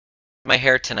My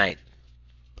hair tonight.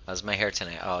 How's my hair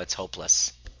tonight? Oh, it's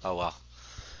hopeless. Oh well.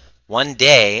 One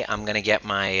day I'm gonna get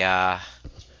my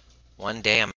one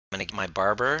day I'm gonna get my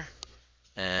barber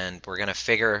and we're gonna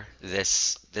figure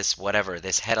this whatever,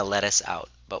 this head of lettuce out.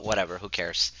 But whatever, who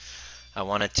cares? I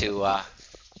wanted to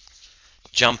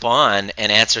jump on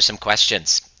and answer some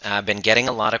questions. I've been getting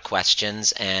a lot of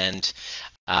questions and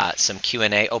some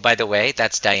Q&A. Oh, by the way,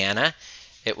 that's Diana.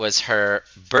 It was her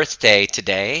birthday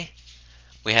today.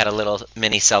 We had a little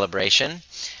mini celebration,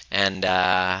 and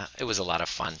it was a lot of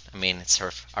fun. I mean, it's her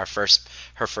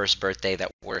first birthday that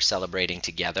we're celebrating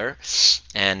together,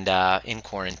 and in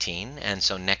quarantine. And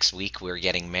so next week we're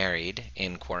getting married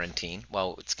in quarantine.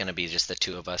 Well, it's going to be just the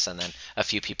two of us, and then a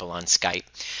few people on Skype.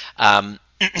 Um,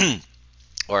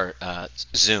 or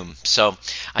Zoom. So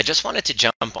I just wanted to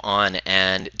jump on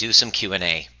and do some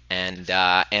Q&A and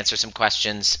answer some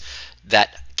questions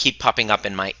that keep popping up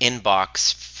in my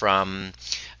inbox from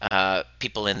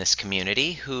people in this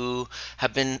community who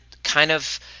have been kind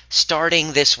of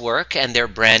starting this work and they're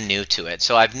brand new to it.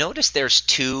 So I've noticed there's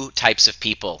two types of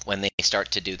people when they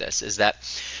start to do this, is that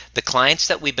the clients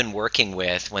that we've been working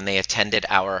with when they attended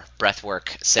our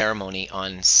breathwork ceremony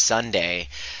on Sunday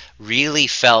really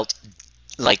felt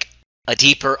like a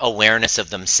deeper awareness of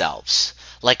themselves,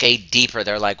 like a deeper,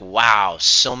 they're like, wow,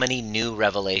 so many new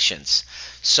revelations,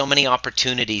 so many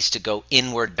opportunities to go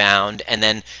inward bound and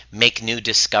then make new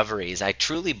discoveries. I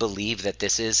truly believe that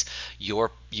this is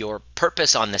your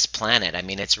purpose on this planet. I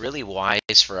mean, it's really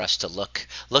wise for us to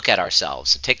look at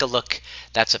ourselves. Take a look.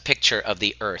 That's a picture of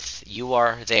the earth. You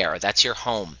are there. That's your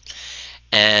home.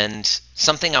 And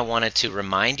something I wanted to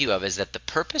remind you of is that the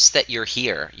purpose that you're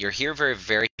here for a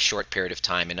very short period of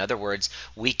time. In other words,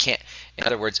 we can't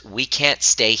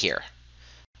stay here.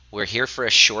 We're here for a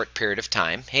short period of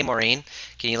time. Hey Maureen,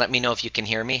 can you let me know if you can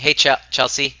hear me? Hey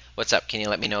Chelsea, what's up? Can you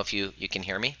let me know if you can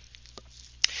hear me?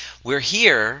 We're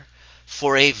here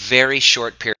for a very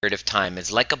short period of time.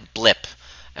 It's like a blip,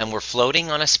 and we're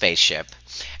floating on a spaceship,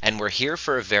 and we're here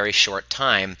for a very short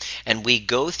time, and we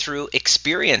go through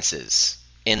experiences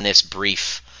in this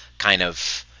brief kind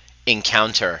of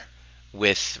encounter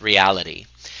with reality.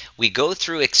 We go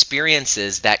through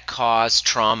experiences that cause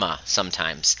trauma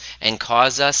sometimes and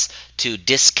cause us to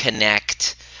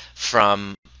disconnect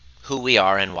from who we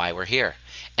are and why we're here.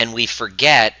 And we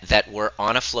forget that we're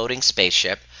on a floating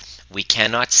spaceship, we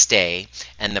cannot stay,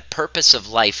 and the purpose of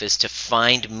life is to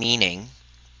find meaning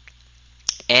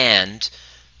and,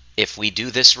 if we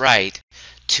do this right,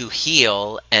 to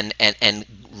heal and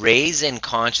raise in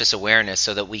conscious awareness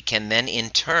so that we can then in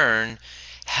turn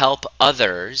help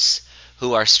others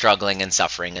who are struggling and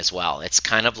suffering as well. It's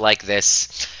kind of like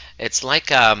this. It's like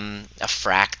a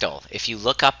fractal. If you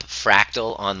look up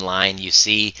fractal online, you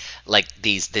see like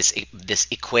this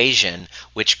equation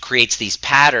which creates these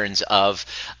patterns of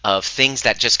things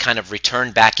that just kind of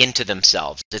return back into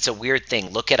themselves. It's a weird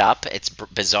thing. Look it up. It's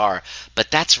bizarre,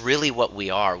 but that's really what we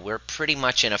are. We're pretty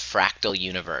much in a fractal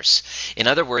universe. In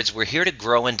other words, we're here to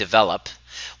grow and develop.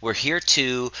 We're here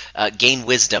to gain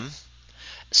wisdom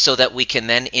so that we can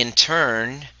then in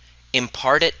turn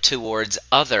impart it towards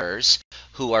others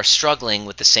who are struggling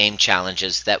with the same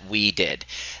challenges that we did.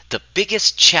 The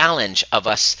biggest challenge of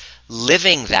us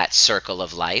living that circle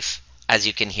of life, as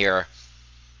you can hear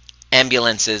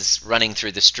ambulances running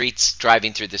through the streets,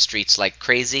 driving through the streets like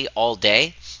crazy all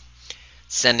day,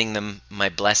 sending them my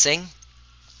blessing.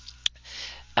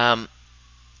 The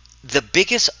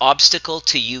biggest obstacle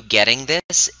to you getting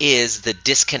this is the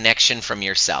disconnection from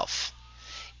yourself,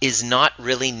 is not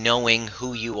really knowing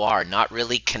who you are, not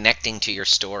really connecting to your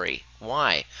story.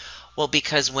 Why? Well,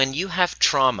 because when you have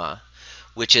trauma,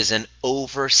 which is an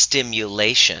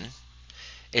overstimulation,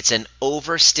 it's an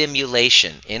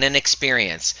overstimulation in an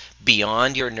experience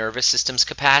beyond your nervous system's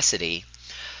capacity,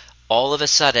 all of a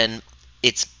sudden,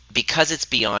 it's because it's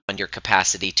beyond your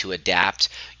capacity to adapt,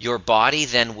 your body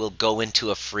then will go into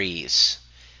a freeze.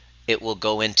 It will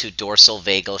go into dorsal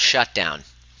vagal shutdown.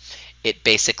 It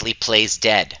basically plays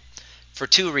dead for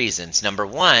two reasons. Number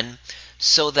one,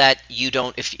 so that you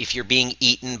don't, if you're being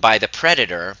eaten by the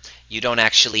predator, you don't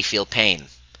actually feel pain.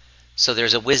 So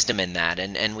there's a wisdom in that.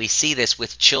 And we see this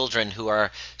with children who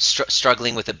are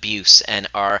struggling with abuse and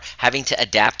are having to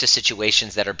adapt to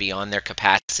situations that are beyond their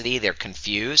capacity. They're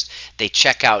confused. They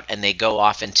check out and they go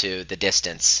off into the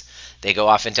distance. They go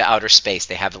off into outer space.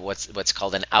 They have what's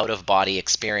called an out-of-body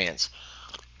experience.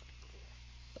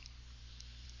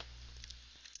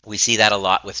 We see that a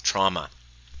lot with trauma.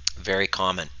 Very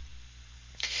common.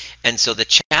 And so the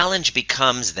challenge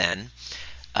becomes then,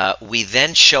 we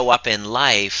then show up in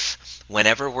life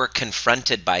whenever we're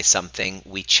confronted by something,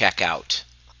 we check out.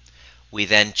 we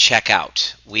then check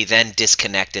out, we then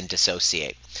disconnect and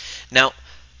dissociate. Now,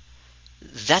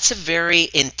 that's a very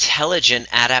intelligent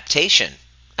adaptation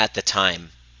at the time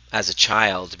as a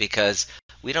child, because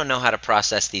we don't know how to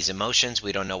process these emotions.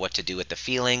 We don't know what to do with the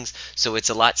feelings. So it's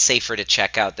a lot safer to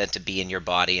check out than to be in your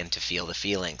body and to feel the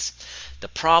feelings. The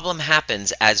problem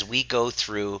happens as we go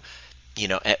through,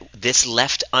 this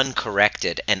left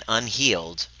uncorrected and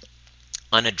unhealed,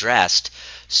 unaddressed,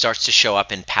 starts to show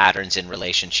up in patterns in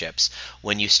relationships.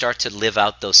 When you start to live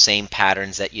out those same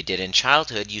patterns that you did in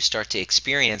childhood, you start to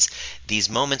experience these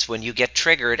moments when you get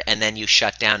triggered and then you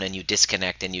shut down and you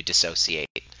disconnect and you dissociate.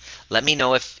 Let me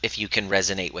know if you can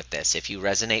resonate with this. If you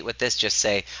resonate with this, just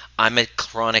say, I'm a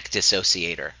chronic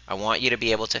dissociator. I want you to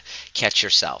be able to catch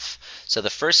yourself. So the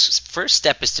first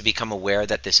step is to become aware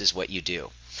that this is what you do.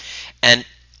 And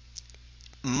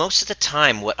most of the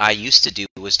time, what I used to do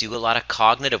was do a lot of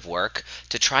cognitive work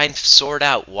to try and sort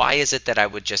out, why is it that I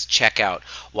would just check out?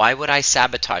 Why would I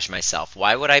sabotage myself?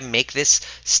 Why would I make this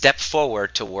step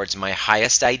forward towards my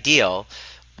highest ideal?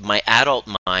 My adult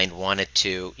mind wanted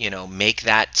to, make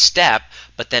that step,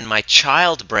 but then my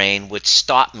child brain would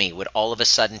stop me, would all of a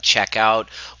sudden check out,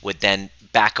 would then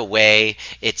back away.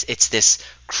 It's this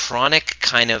chronic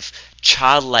kind of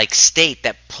childlike state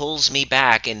that pulls me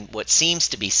back in what seems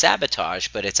to be sabotage,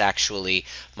 but it's actually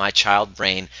my child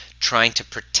brain trying to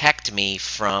protect me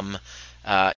from,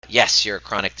 yes, you're a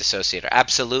chronic dissociator.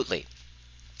 Absolutely.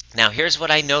 Now, here's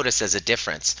what I notice as a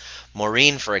difference.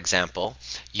 Maureen, for example,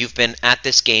 you've been at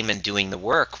this game and doing the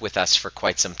work with us for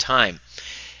quite some time.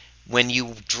 When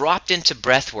you dropped into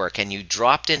breath work and you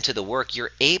dropped into the work,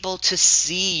 you're able to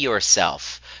see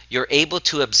yourself. You're able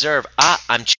to observe,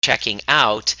 I'm checking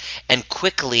out, and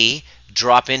quickly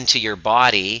drop into your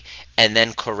body and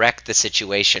then correct the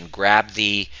situation. Grab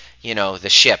the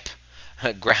ship,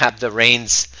 grab the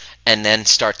reins, and then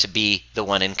start to be the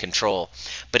one in control.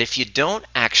 But if you don't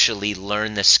actually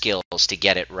learn the skills to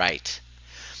get it right,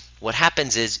 what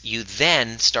happens is you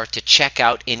then start to check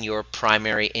out in your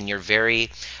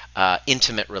very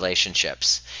intimate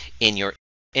relationships. In your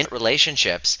intimate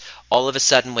relationships, all of a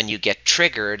sudden when you get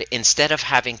triggered, instead of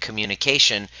having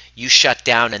communication, you shut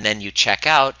down and then you check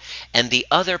out, and the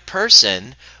other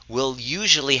person will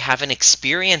usually have an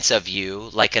experience of you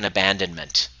like an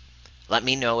abandonment. Let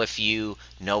me know if you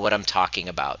know what I'm talking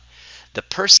about. The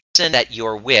person that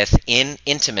you're with in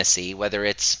intimacy, whether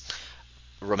it's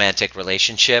romantic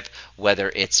relationship,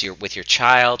 whether it's with your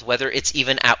child, whether it's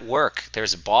even at work,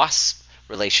 there's a boss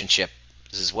relationship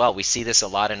as well. We see this a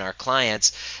lot in our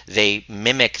clients. They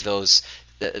mimic those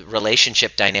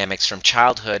relationship dynamics from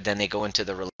childhood, then they go into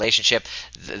the relationship,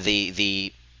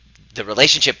 the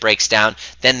relationship breaks down,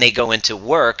 then they go into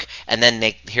work, and then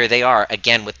here they are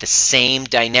again with the same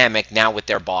dynamic now with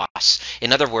their boss.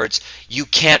 In other words, you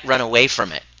can't run away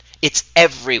from it. It's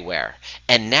everywhere,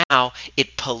 and now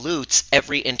it pollutes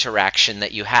every interaction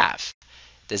that you have.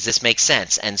 Does this make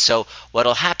sense? And so what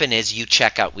will happen is you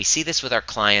check out. We see this with our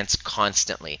clients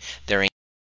constantly. They're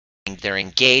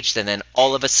engaged, and then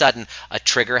all of a sudden a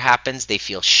trigger happens. They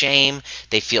feel shame.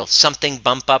 They feel something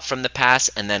bump up from the past,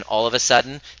 and then all of a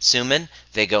sudden, Suman,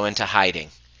 they go into hiding,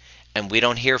 and we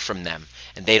don't hear from them,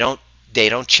 and they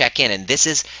don't check in. And this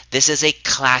is a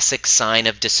classic sign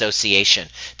of dissociation.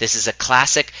 This is a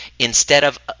classic, instead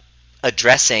of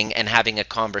addressing and having a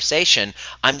conversation,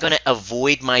 I'm going to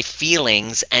avoid my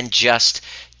feelings and just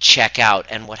check out.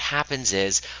 And what happens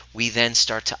is we then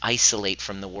start to isolate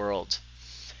from the world.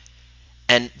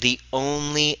 And the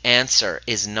only answer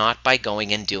is not by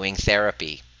going and doing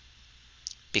therapy,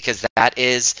 because that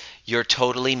is, you're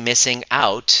totally missing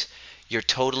out. You're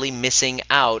totally missing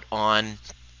out on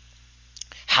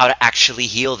how to actually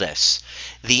heal this.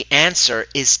 The answer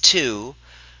is to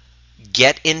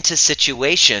get into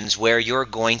situations where you're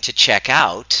going to check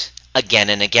out again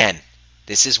and again.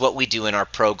 This is what we do in our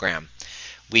program.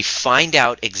 We find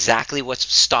out exactly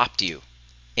what's stopped you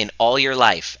in all your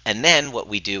life, and then what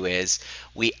we do is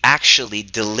we actually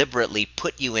deliberately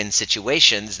put you in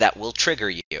situations that will trigger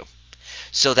you,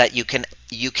 so that you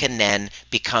can then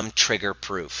become trigger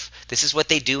proof. This is what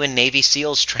they do in Navy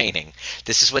SEALs training.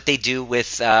 This is what they do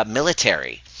with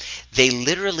military. They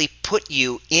literally put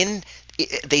you in.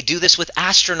 They do this with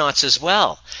astronauts as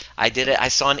well. I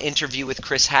saw an interview with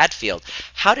Chris Hadfield.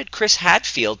 How did Chris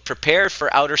Hadfield prepare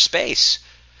for outer space?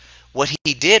 What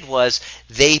he did was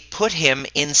they put him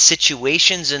in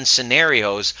situations and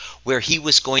scenarios where he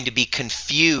was going to be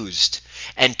confused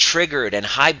and triggered and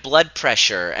high blood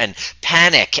pressure and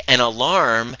panic and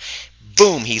alarm.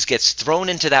 Boom, he gets thrown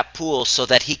into that pool so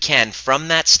that he can, from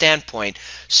that standpoint,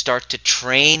 start to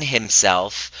train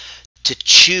himself to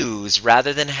choose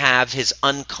rather than have his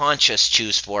unconscious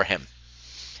choose for him.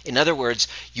 In other words,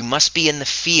 you must be in the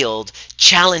field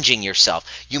challenging yourself.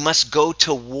 You must go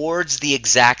towards the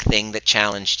exact thing that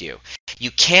challenged you.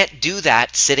 You can't do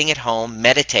that sitting at home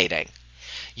meditating.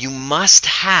 You must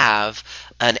have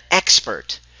an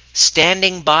expert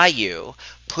standing by you,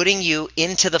 putting you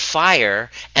into the fire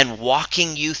and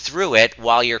walking you through it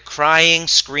while you're crying,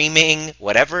 screaming,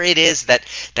 whatever it is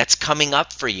that's coming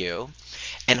up for you,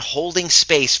 and holding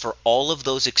space for all of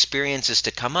those experiences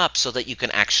to come up so that you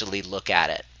can actually look at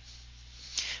it.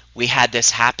 We had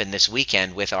this happen this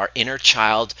weekend with our inner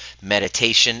child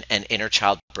meditation and inner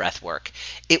child breath work.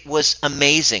 It was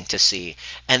amazing to see.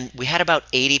 And we had about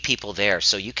 80 people there.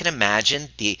 So you can imagine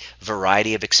the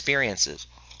variety of experiences.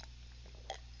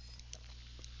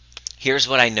 Here's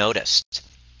what I noticed.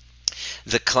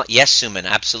 Yes, Suman,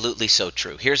 absolutely so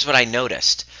true. Here's what I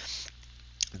noticed.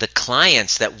 The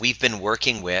clients that we've been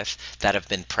working with that have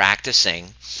been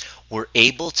practicing were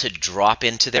able to drop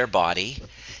into their body,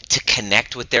 to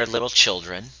connect with their little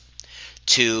children,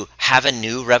 to have a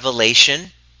new revelation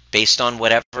based on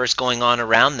whatever is going on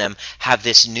around them, have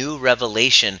this new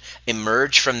revelation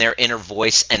emerge from their inner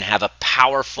voice and have a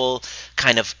powerful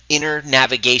kind of inner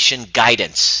navigation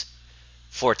guidance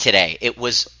for today. It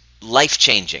was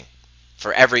life-changing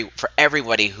for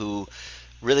everybody who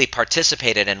really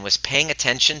participated and was paying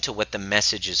attention to what the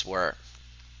messages were.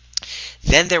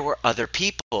 Then there were other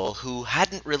people who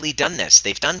hadn't really done this.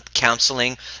 They've done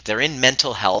counseling, they're in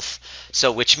mental health,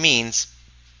 so which means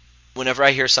whenever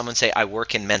I hear someone say, I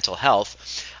work in mental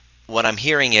health, what I'm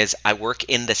hearing is I work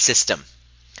in the system.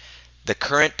 The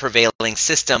current prevailing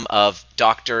system of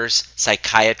doctors,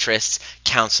 psychiatrists,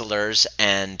 counselors,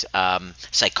 and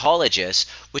psychologists,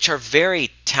 which are very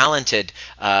talented,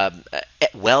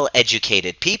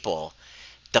 well-educated people.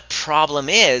 The problem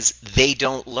is they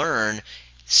don't learn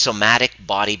somatic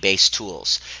body-based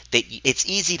tools. It's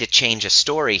easy to change a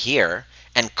story here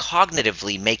and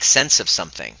cognitively make sense of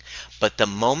something. But the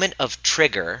moment of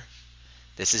trigger,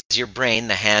 this is your brain,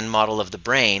 the hand model of the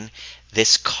brain,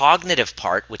 this cognitive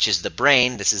part, which is the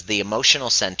brain, this is the emotional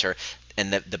center,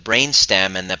 and the brain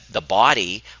stem, and the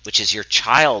body, which is your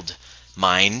child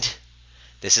mind,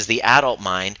 this is the adult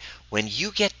mind. When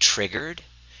you get triggered,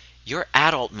 your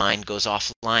adult mind goes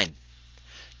offline.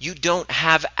 You don't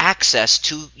have access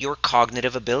to your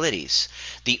cognitive abilities.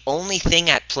 The only thing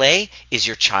at play is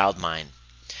your child mind.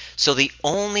 So the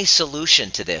only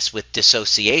solution to this with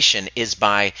dissociation is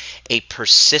by a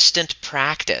persistent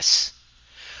practice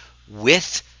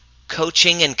with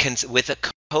coaching and with a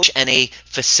coach and a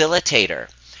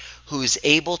facilitator who's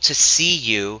able to see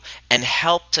you and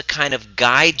help to kind of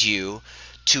guide you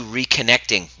to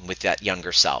reconnecting with that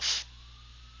younger self.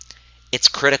 It's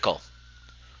critical.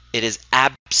 It is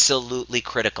absolutely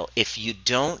critical. If you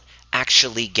don't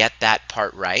actually get that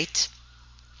part right,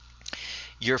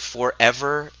 you're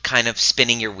forever kind of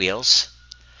spinning your wheels.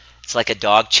 It's like a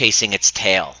dog chasing its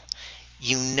tail.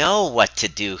 You know what to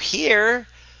do here,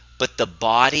 but the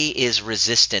body is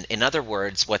resistant. In other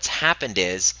words, what's happened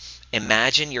is,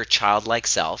 imagine your childlike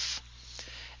self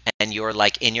and you're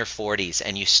like in your 40s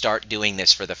and you start doing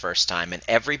this for the first time. And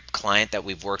every client that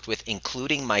we've worked with,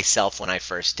 including myself when I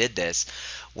first did this,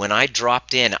 when I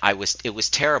dropped in, it was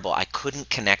terrible. I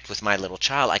couldn't connect with my little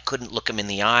child. I couldn't look them in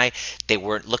the eye. They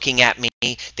weren't looking at me.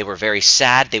 They were very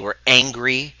sad. They were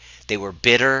angry. They were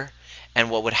bitter.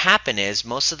 And what would happen is,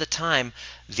 most of the time,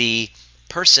 the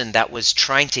person that was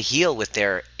trying to heal with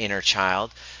their inner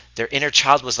child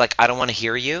was like, I don't want to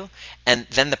hear you. And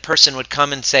then the person would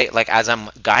come and say, like, as I'm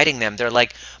guiding them, they're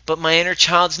like, but my inner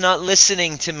child's not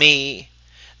listening to me.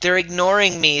 They're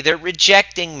ignoring me. They're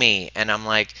rejecting me. And I'm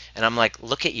like,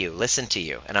 look at you, listen to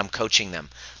you. And I'm coaching them.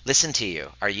 Listen to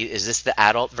you. Is this the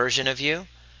adult version of you?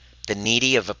 The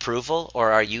needy of approval?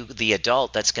 Or are you the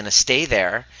adult that's going to stay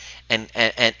there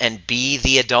and be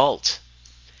the adult?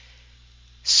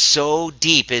 So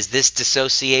deep is this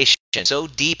dissociation, so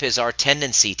deep is our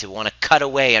tendency to want to cut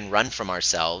away and run from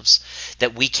ourselves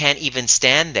that we can't even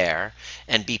stand there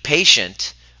and be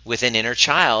patient with an inner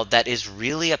child that is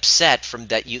really upset from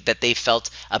that they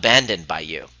felt abandoned by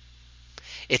you.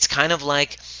 It's kind of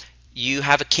like you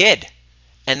have a kid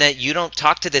and that you don't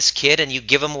talk to this kid and you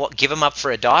give them up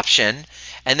for adoption,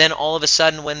 and then all of a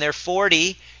sudden when they're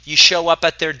 40, you show up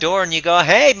at their door and you go,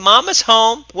 hey, mama's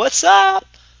home, what's up?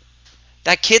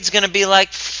 That kid's going to be like,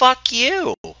 fuck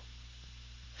you.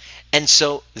 And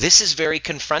so this is very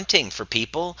confronting for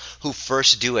people who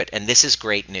first do it. And this is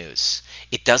great news.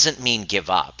 It doesn't mean give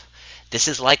up. This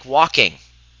is like walking.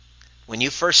 When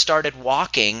you first started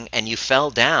walking and you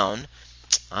fell down,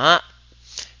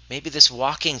 maybe this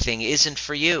walking thing isn't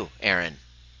for you, Aaron.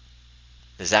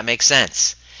 Does that make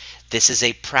sense? This is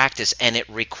a practice, and it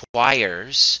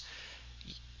requires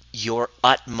your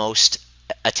utmost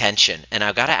attention. And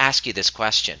I've got to ask you this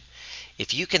question.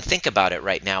 If you can think about it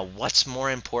right now, what's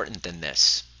more important than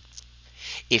this?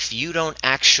 If you don't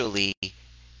actually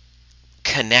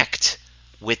connect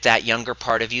with that younger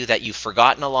part of you that you've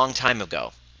forgotten a long time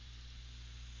ago,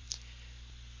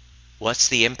 what's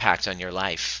the impact on your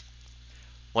life?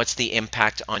 What's the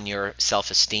impact on your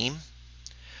self-esteem?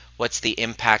 What's the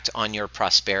impact on your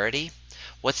prosperity?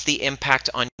 What's the impact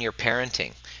on your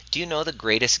parenting? Do you know the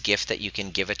greatest gift that you can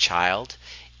give a child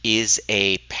is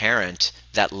a parent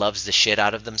that loves the shit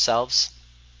out of themselves,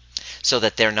 so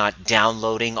that they're not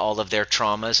downloading all of their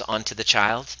traumas onto the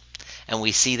child? And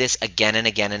we see this again and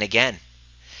again and again,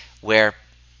 where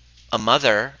a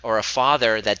mother or a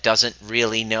father that doesn't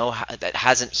really know that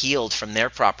hasn't healed from their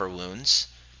proper wounds,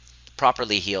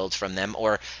 properly healed from them,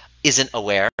 or isn't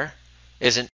aware,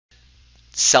 isn't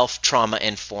self-trauma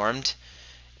informed,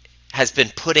 has been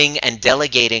putting and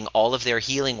delegating all of their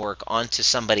healing work onto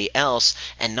somebody else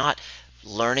and not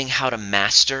learning how to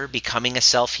master becoming a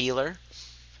self-healer.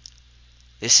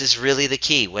 This is really the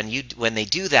key. When they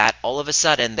do that, all of a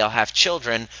sudden they'll have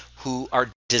children who are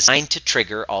designed to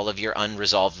trigger all of your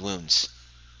unresolved wounds.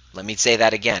 Let me say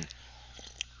that again.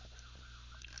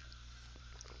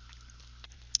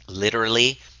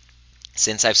 Literally,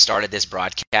 since I've started this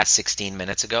broadcast 16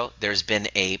 minutes ago, there's been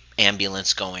an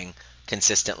ambulance going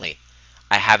consistently.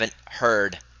 I haven't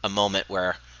heard a moment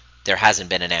where there hasn't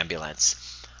been an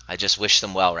ambulance. I just wish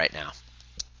them well right now.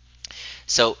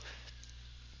 So,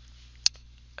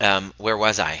 where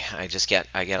was I? I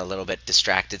get a little bit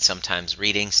distracted sometimes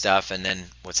reading stuff and then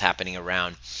what's happening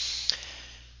around.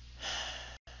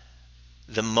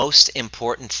 The most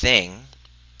important thing,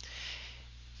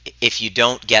 if you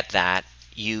don't get that,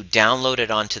 you download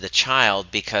it onto the child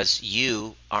because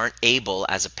you aren't able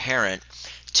as a parent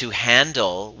to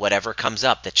handle whatever comes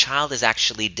up. The child is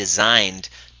actually designed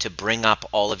to bring up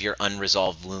all of your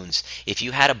unresolved wounds. If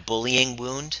you had a bullying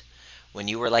wound when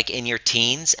you were like in your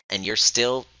teens and you're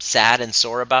still sad and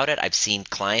sore about it, I've seen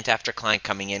client after client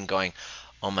coming in going,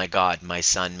 oh my God, my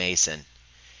son Mason,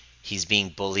 he's being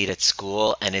bullied at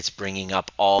school and it's bringing up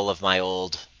all of my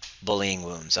old bullying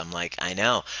wounds. I'm like, I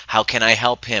know. How can I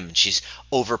help him? And she's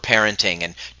over-parenting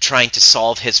and trying to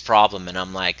solve his problem. And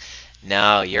I'm like,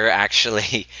 no, you're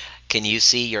actually, can you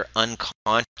see you're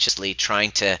unconsciously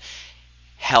trying to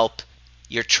help,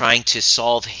 you're trying to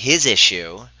solve his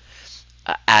issue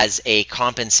as a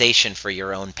compensation for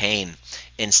your own pain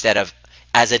instead of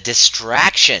as a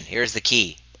distraction. Here's the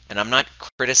key. And I'm not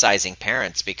criticizing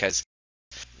parents because,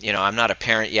 you know, I'm not a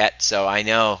parent yet, so I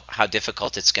know how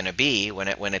difficult it's going to be when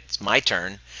it's my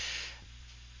turn.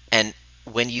 And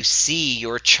when you see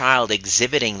your child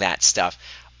exhibiting that stuff,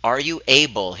 are you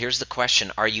able, here's the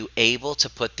question, are you able to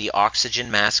put the oxygen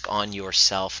mask on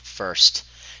yourself first?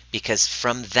 Because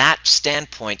from that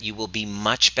standpoint, you will be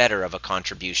much better of a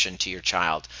contribution to your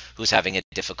child who's having a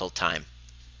difficult time.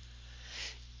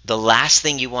 The last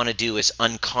thing you want to do is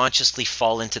unconsciously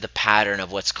fall into the pattern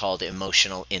of what's called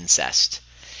emotional incest.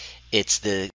 It's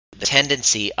the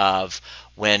tendency of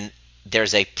when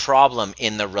there's a problem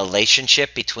in the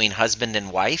relationship between husband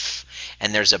and wife,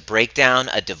 and there's a breakdown,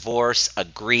 a divorce, a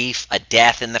grief, a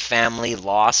death in the family,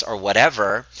 loss, or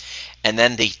whatever, and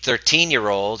then the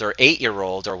 13-year-old or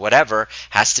 8-year-old or whatever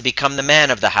has to become the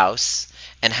man of the house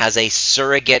and has a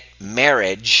surrogate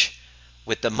marriage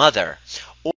with the mother.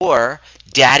 Or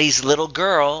daddy's little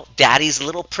girl, daddy's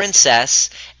little princess,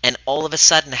 and all of a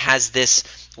sudden has this,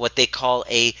 what they call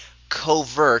a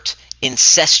covert,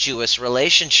 incestuous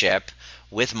relationship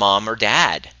with mom or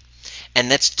dad.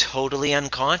 And that's totally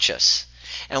unconscious.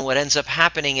 And what ends up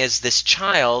happening is this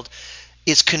child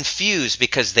is confused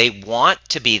because they want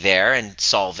to be there and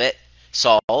solve,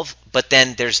 but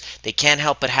then they can't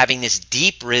help but having this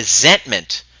deep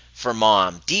resentment for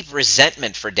mom, deep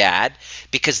resentment for dad,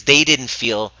 because they didn't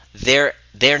feel their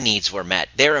needs were met,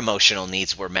 their emotional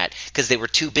needs were met, because they were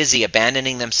too busy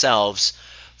abandoning themselves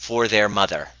for their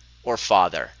mother or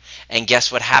father. And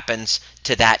guess what happens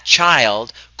to that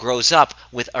child? Grows up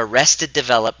with arrested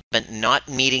development, not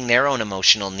meeting their own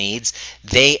emotional needs.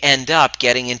 They end up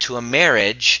getting into a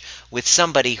marriage with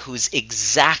somebody who's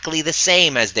exactly the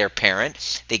same as their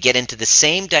parent. They get into the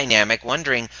same dynamic,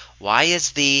 wondering, why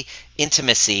is the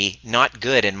intimacy not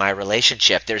good in my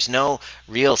relationship? There's no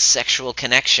real sexual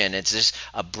connection. It's just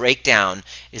a breakdown.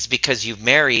 It's because you've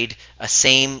married a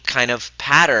same kind of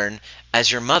pattern as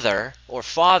your mother or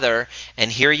father, and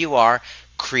here you are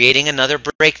creating another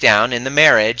breakdown in the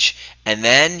marriage, and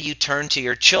then you turn to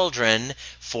your children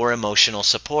for emotional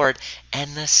support,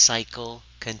 and the cycle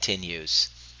continues.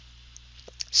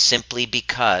 simply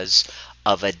because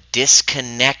of a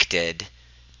disconnected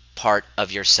part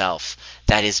of yourself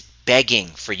that is begging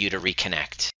for you to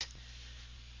reconnect.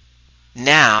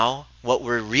 Now, what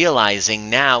we're realizing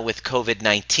now with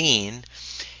COVID-19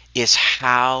 is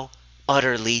how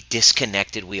utterly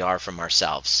disconnected we are from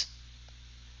ourselves.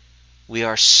 We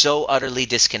are so utterly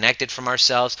disconnected from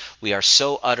ourselves. We are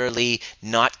so utterly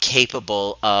not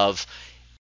capable of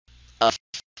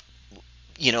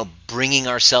bringing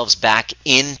ourselves back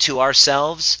into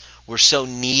ourselves. We're so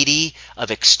needy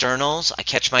of externals. I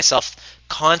catch myself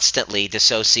constantly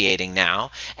dissociating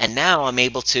now, and now I'm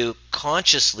able to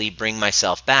consciously bring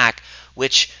myself back,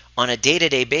 which on a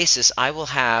day-to-day basis, I will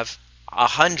have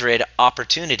 100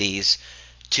 opportunities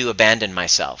to abandon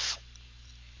myself.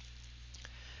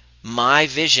 My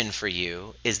vision for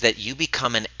you is that you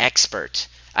become an expert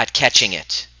at catching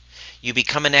it. You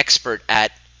become an expert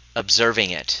at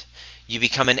observing it. You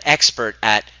become an expert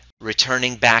at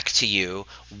returning back to you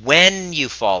when you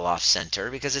fall off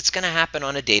center, because it's going to happen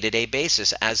on a day-to-day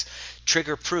basis. As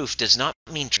trigger proof does not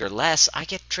mean trigger less. I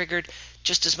get triggered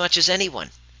just as much as anyone.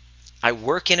 I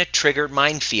work in a trigger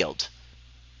minefield.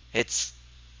 It's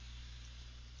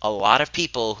a lot of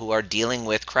people who are dealing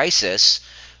with crisis,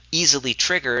 easily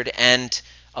triggered, and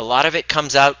a lot of it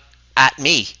comes out at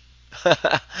me.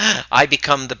 I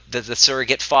become the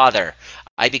surrogate father.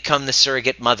 I become the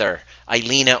surrogate mother.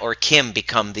 Eilina or Kim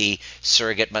become the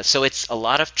surrogate mother. So it's a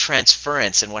lot of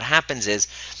transference, and what happens is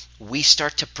we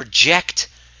start to project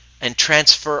and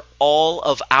transfer all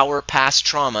of our past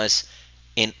traumas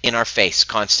in our face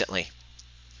constantly.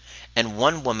 And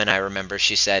one woman I remember,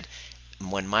 she said,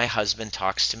 when my husband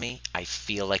talks to me, I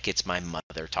feel like it's my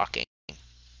mother talking.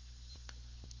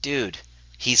 Dude,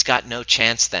 he's got no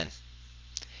chance then.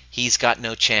 He's got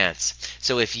no chance.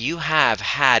 So if you have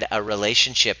had a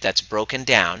relationship that's broken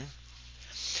down,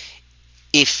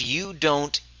 if you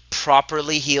don't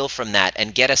properly heal from that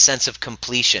and get a sense of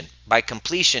completion, by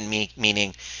completion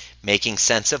meaning making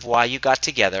sense of why you got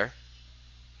together,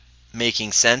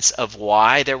 making sense of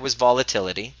why there was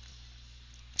volatility,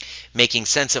 making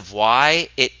sense of why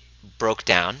it broke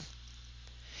down,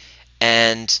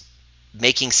 and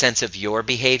making sense of your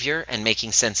behavior and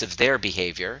making sense of their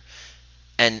behavior.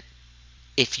 And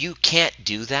if you can't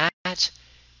do that,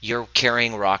 you're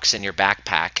carrying rocks in your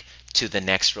backpack to the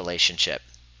next relationship.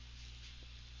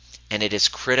 And it is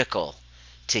critical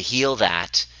to heal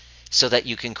that so that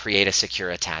you can create a secure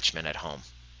attachment at home.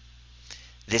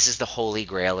 This is the holy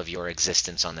grail of your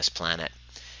existence on this planet.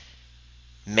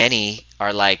 Many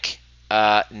are like,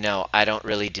 no, I don't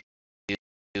really do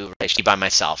relationship by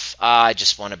myself. I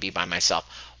just want to be by myself.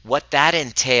 What that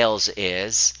entails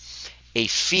is a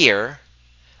fear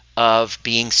of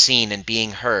being seen and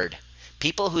being heard.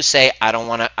 People who say, I don't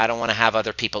want to have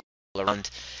other people around,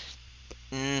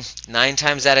 9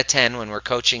 times out of 10 when we're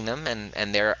coaching them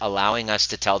and they're allowing us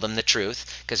to tell them the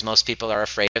truth, because most people are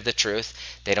afraid of the truth.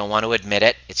 They don't want to admit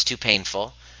it. It's too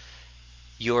painful.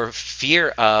 Your fear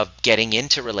of getting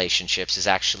into relationships is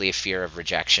actually a fear of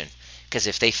rejection. Because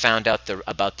if they found out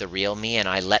about the real me and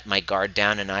I let my guard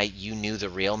down and you knew the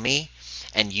real me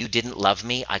and you didn't love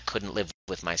me, I couldn't live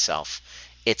with myself.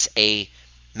 It's a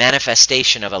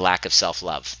manifestation of a lack of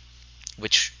self-love,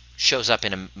 which shows up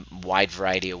in a wide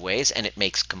variety of ways, and it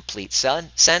makes complete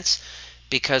sense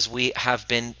because we have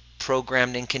been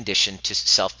programmed and conditioned to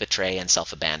self-betray and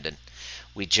self-abandon.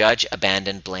 We judge,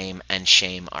 abandon, blame, and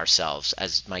shame ourselves.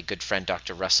 As my good friend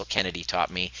Dr. Russell Kennedy taught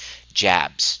me,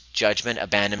 JABS, judgment,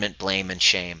 abandonment, blame, and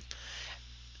shame.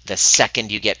 The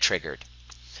second you get triggered.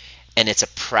 And it's a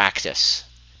practice.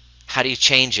 How do you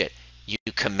change it? You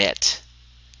commit.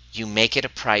 You make it a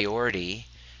priority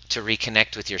to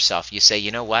reconnect with yourself. You say,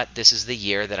 you know what? This is the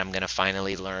year that I'm going to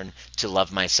finally learn to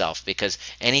love myself, because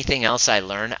anything else I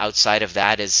learn outside of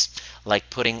that is like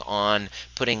putting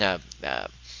a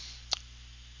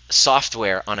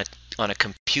software on a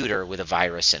computer with a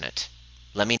virus in it.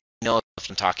 Let me know if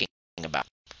I'm talking about.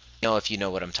 Know if you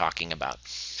know what I'm talking about.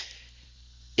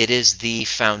 It is the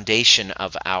foundation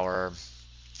of our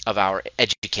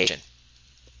education,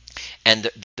 and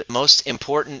the most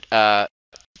important.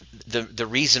 The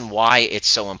reason why it's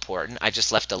so important, I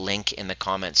just left a link in the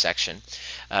comment section.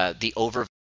 The overview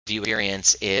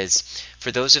experience is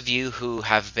for those of you who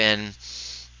have been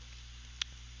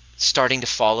starting to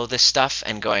follow this stuff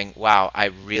and going, wow, I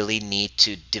really need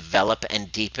to develop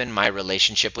and deepen my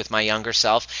relationship with my younger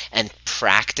self and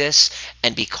practice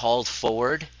and be called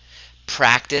forward.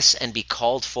 Practice and be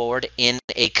called forward in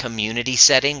a community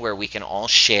setting where we can all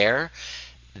share.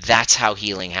 That's how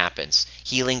healing happens.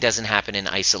 Healing doesn't happen in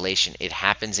isolation. It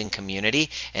happens in community,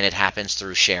 and it happens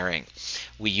through sharing.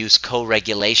 We use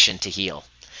co-regulation to heal.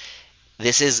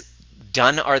 This is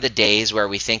done are the days where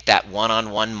we think that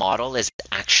one-on-one model is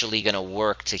actually going to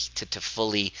work to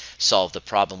fully solve the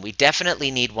problem. We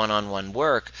definitely need one-on-one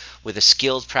work with a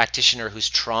skilled practitioner who's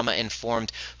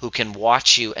trauma-informed, who can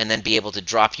watch you and then be able to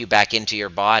drop you back into your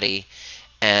body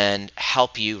and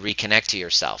help you reconnect to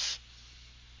yourself.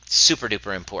 Super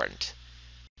duper important.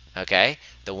 Okay?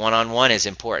 The one-on-one is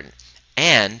important.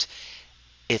 And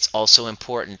it's also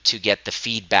important to get the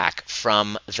feedback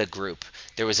from the group.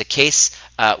 There was a case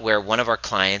where one of our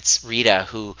clients, Rita,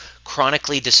 who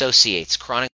chronically dissociates,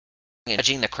 chronically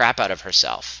judging the crap out of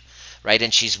herself, right?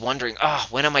 And she's wondering, oh,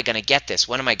 when am I going to get this?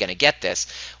 When am I going to get this?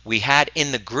 We had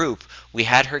in the group, we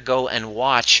had her go and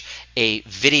watch a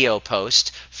video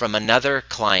post from another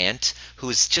client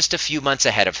who's just a few months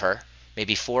ahead of her,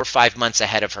 maybe 4 or 5 months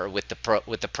ahead of her with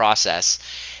the process,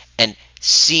 and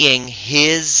seeing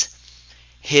his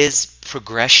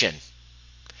progression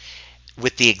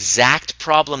with the exact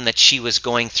problem that she was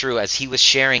going through as he was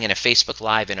sharing in a Facebook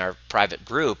Live in our private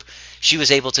group. She was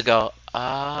able to go,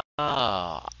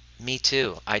 oh, me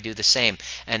too, I do the same.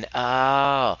 And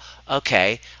oh,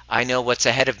 okay, I know what's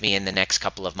ahead of me in the next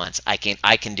couple of months. I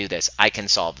can do this. I can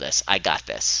solve this. I got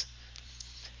this.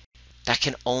 That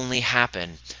can only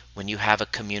happen when you have a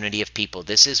community of people.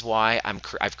 This is why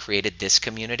I've created this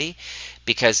community,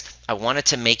 because I wanted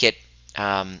to make it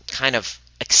kind of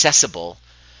accessible,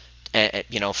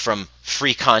 from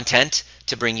free content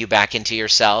to bring you back into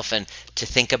yourself and to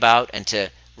think about and to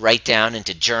write down and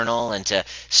to journal and to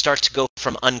start to go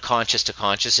from unconscious to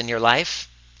conscious in your life.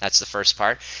 That's the first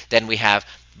part. Then we have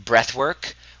breath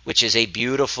work, which is a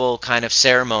beautiful kind of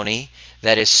ceremony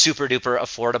that is super duper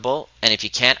affordable. And if you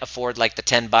can't afford like the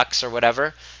 $10 or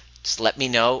whatever, just let me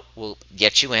know. We'll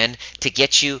get you in to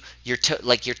get you your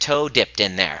toe dipped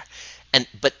in there.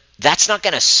 But that's not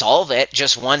going to solve it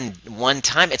just one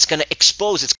time. It's going to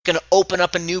expose. It's going to open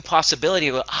up a new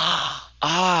possibility.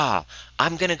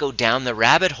 I'm going to go down the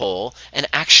rabbit hole and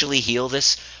actually heal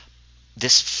this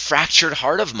fractured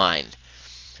heart of mine.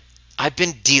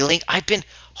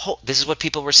 This is what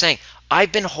people were saying.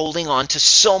 I've been holding on to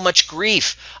so much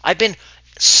grief. I've been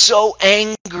so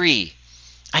angry.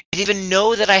 I didn't even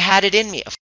know that I had it in me.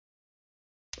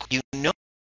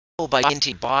 By into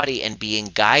your body and being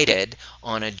guided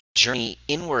on a journey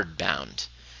inward bound,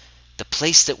 the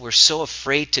place that we're so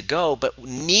afraid to go, but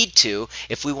need to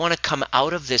if we want to come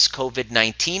out of this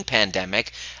COVID-19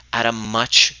 pandemic at a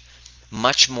much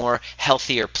more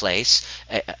healthier place,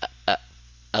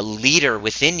 a leader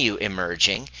within you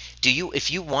emerging.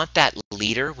 If you want that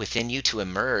leader within you to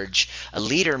emerge, a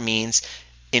leader means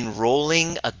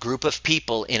enrolling a group of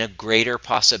people in a greater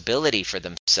possibility for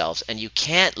themselves, and you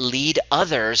can't lead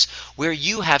others where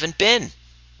you haven't been.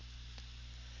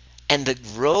 And the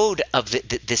road of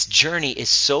this journey is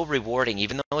so rewarding,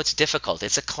 even though it's difficult.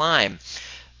 It's a climb.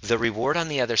 The reward on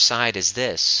the other side is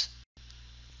this: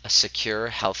 a secure,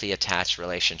 healthy, attached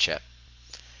relationship,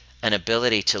 an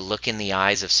ability to look in the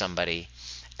eyes of somebody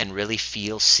and really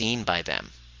feel seen by them.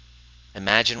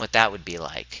 Imagine what that would be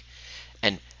like.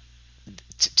 And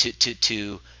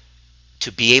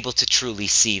to be able to truly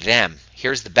see them.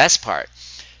 Here's the best part: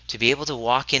 to be able to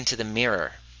walk into the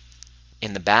mirror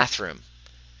in the bathroom,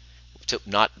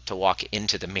 not to walk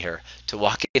into the mirror, to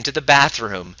walk into the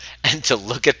bathroom and to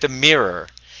look at the mirror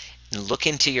and look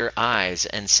into your eyes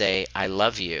and say, I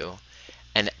love you,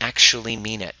 and actually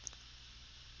mean it.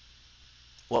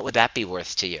 What would that be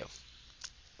worth to you?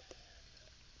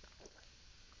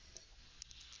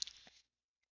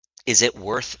 Is it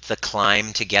worth the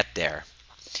climb to get there?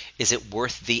 Is it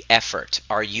worth the effort?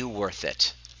 Are you worth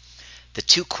it? The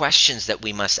two questions that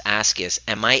we must ask is,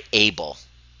 am I able?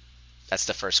 That's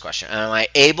the first question. Am I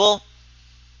able?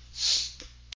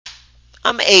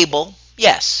 I'm able,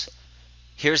 yes.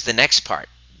 Here's the next part,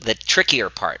 the trickier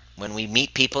part. When we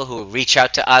meet people who reach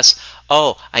out to us,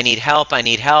 oh, I need help, I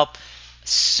need help.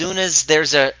 As soon as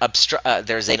there's an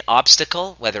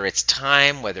obstacle, whether it's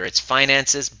time, whether it's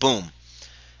finances, boom.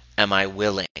 Am I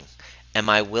willing? Am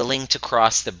I willing to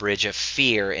cross the bridge of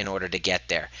fear in order to get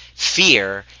there?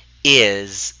 Fear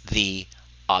is the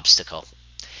obstacle.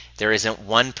 There isn't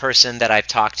one person that I've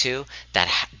talked to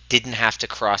that didn't have to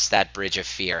cross that bridge of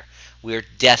fear. We're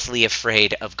deathly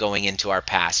afraid of going into our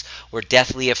past. We're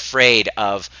deathly afraid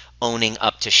of owning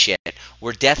up to shit.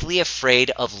 We're deathly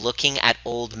afraid of looking at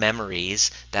old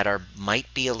memories that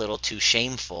might be a little too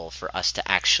shameful for us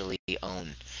to actually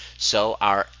own. So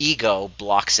our ego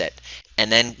blocks it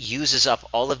and then uses up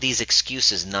all of these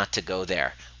excuses not to go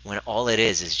there, when all it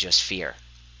is just fear.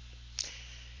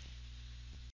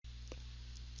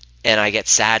 And I get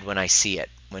sad when I see it,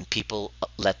 when people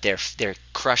let their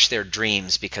crush their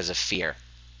dreams because of fear.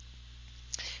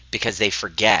 because they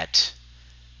forget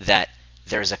that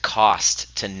there's a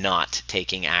cost to not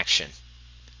taking action.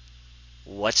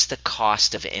 What's the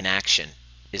cost of inaction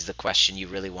is the question you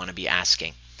really want to be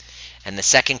asking. And the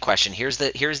second question, here's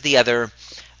the other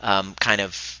kind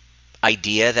of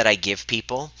idea that I give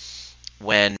people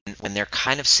when they're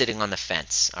kind of sitting on the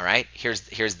fence. All right, here's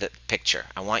the picture.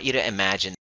 I want you to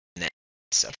imagine this.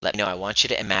 So let me know. I want you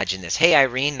to imagine this. Hey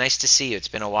Irene, nice to see you. It's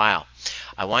been a while.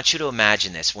 I want you to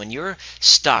imagine this. When you're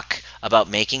stuck about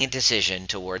making a decision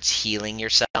towards healing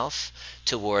yourself,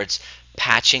 towards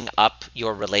patching up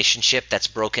your relationship that's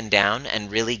broken down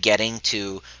and really getting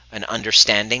to an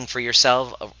understanding for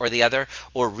yourself or the other,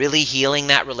 or really healing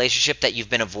that relationship that you've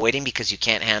been avoiding because you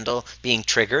can't handle being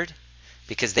triggered,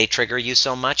 because they trigger you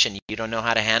so much and you don't know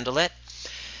how to handle it.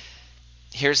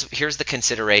 Here's the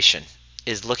consideration,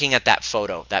 is looking at that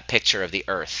photo, that picture of the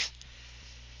earth.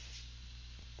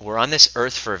 We're on this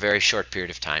earth for a very short period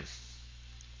of time.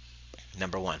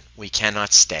 Number one, we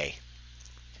cannot stay.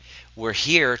 We're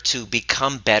here to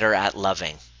become better at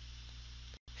loving.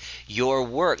 Your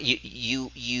work,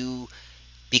 you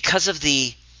because of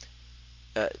the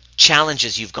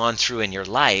challenges you've gone through in your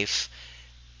life,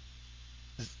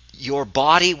 your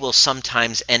body will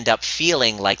sometimes end up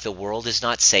feeling like the world is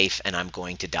not safe and I'm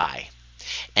going to die.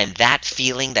 And that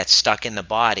feeling that's stuck in the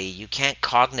body, you can't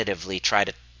cognitively try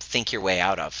to think your way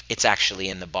out of. It's actually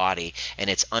in the body, and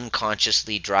it's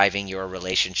unconsciously driving your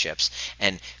relationships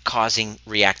and causing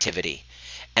reactivity.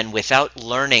 And without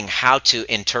learning how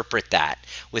to interpret that,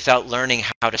 without learning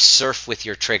how to surf with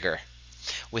your trigger,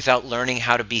 without learning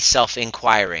how to be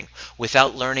self-inquiring,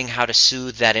 without learning how to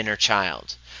soothe that inner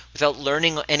child, without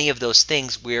learning any of those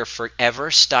things, we're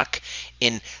forever stuck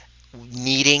in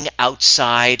needing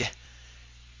outside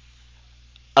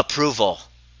approval.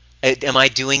 Am I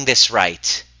doing this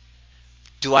right?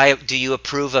 Do you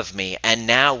approve of me? And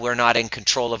now we're not in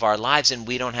control of our lives, and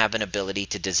we don't have an ability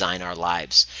to design our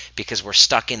lives because we're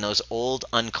stuck in those old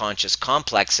unconscious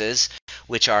complexes,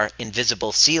 which are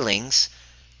invisible ceilings,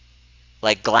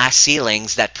 like glass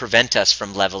ceilings that prevent us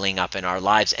from leveling up in our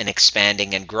lives and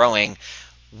expanding and growing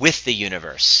with the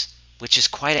universe, which is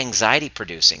quite anxiety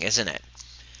producing, isn't it?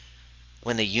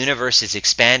 When the universe is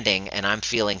expanding and I'm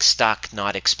feeling stuck,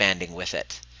 not expanding with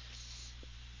it.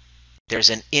 There's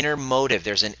an inner motive,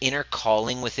 there's an inner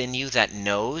calling within you that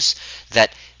knows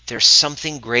that there's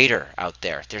something greater out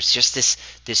there. There's just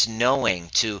this knowing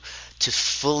to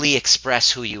fully express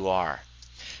who you are.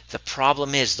 The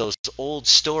problem is those old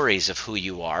stories of who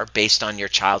you are based on your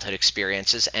childhood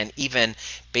experiences and even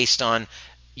based on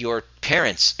your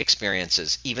parents'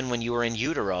 experiences, even when you were in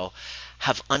utero,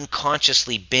 have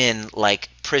unconsciously been like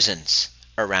prisons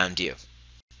around you,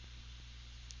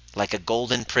 like a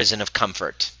golden prison of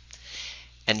comfort.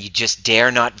 And you just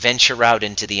dare not venture out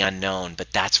into the unknown,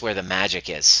 but that's where the magic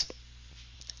is.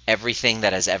 Everything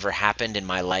that has ever happened in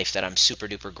my life that I'm super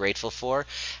duper grateful for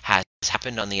has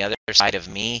happened on the other side of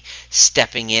me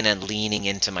stepping in and leaning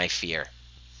into my fear.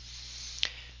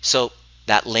 So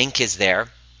that link is there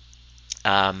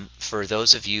for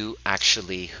those of you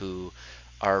actually who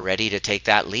are ready to take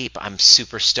that leap. I'm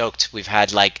super stoked. We've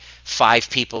had like 5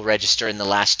 people register in the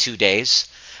last 2 days.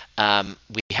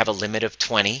 We have a limit of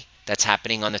 20. That's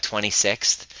happening on the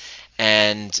 26th.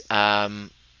 And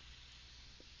I'm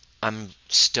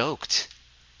stoked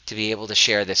to be able to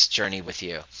share this journey with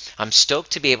you. I'm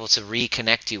stoked to be able to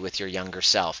reconnect you with your younger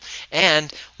self.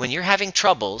 And when you're having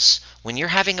troubles, when you're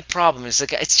having a problem,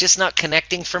 it's just not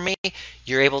connecting for me,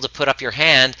 you're able to put up your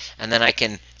hand, and then I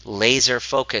can laser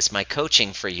focus my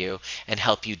coaching for you and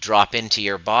help you drop into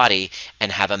your body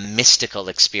and have a mystical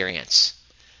experience.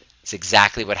 It's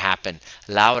exactly what happened.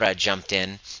 Laura jumped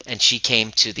in and she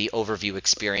came to the overview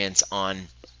experience on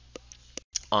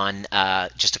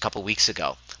just a couple weeks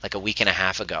ago, like a week and a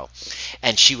half ago.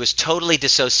 And she was totally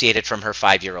dissociated from her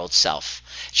 5-year-old self.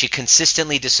 She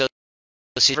consistently dissociated,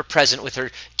 present with her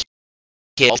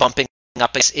kid, bumping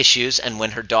up issues. And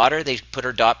when her daughter, they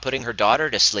putting her daughter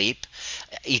to sleep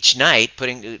each night,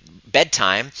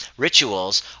 bedtime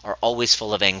rituals are always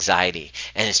full of anxiety.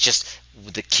 And it's just,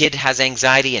 the kid has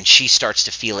anxiety and she starts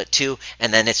to feel it too.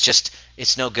 And then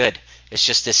it's no good. It's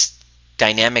just this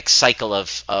dynamic cycle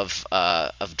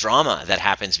of drama that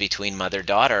happens between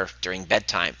mother-daughter during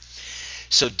bedtime.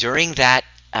 So during that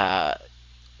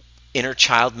inner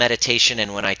child meditation,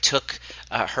 and when I took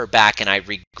her back and I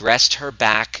regressed her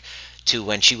back to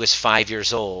when she was 5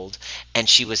 years old, and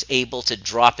she was able to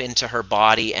drop into her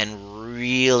body and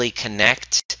really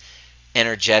connect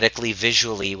energetically,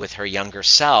 visually with her younger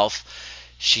self,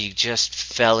 she just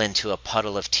fell into a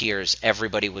puddle of tears.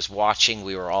 Everybody was watching.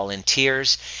 We were all in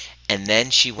tears. And then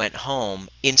she went home.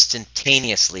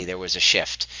 Instantaneously, there was a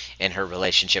shift in her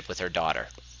relationship with her daughter.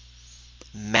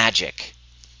 Magic.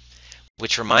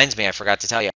 Which reminds me, I forgot to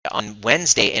tell you, on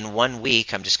Wednesday in 1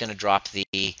 week, I'm just going to drop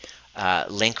the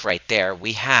link right there. I'm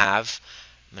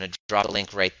going to drop a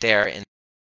link right there in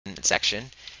the section.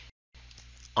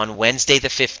 On Wednesday the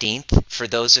 15th, for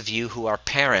those of you who are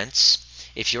parents,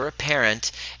 if you're a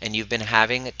parent and you've been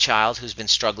having a child who's been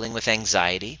struggling with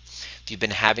anxiety, if you've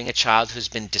been having a child who's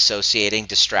been dissociating,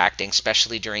 distracting,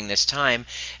 especially during this time,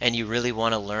 and you really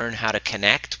want to learn how to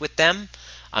connect with them,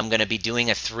 I'm going to be doing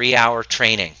a 3-hour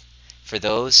training for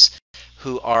those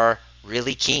who are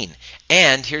really keen.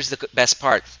 And here's the best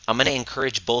part. I'm going to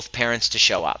encourage both parents to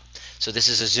show up. So this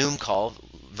is a Zoom call,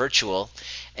 virtual,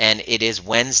 and it is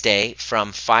Wednesday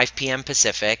from 5 p.m.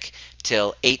 Pacific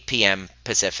till 8 p.m.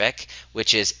 Pacific,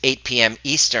 which is 8 p.m.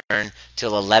 Eastern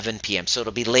till 11 p.m. So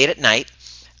it'll be late at night,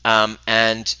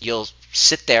 and you'll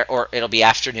sit there, or it'll be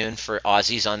afternoon for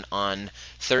Aussies on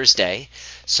Thursday.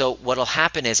 So what'll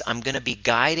happen is I'm going to be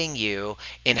guiding you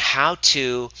in how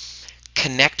to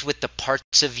connect with the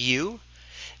parts of you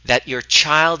that your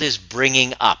child is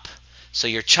bringing up. So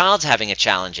your child's having a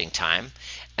challenging time,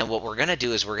 and what we're going to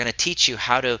do is we're going to teach you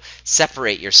how to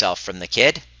separate yourself from the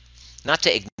kid, not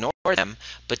to ignore them,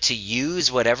 but to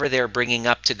use whatever they're bringing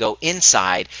up to go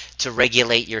inside to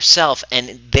regulate yourself,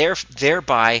 and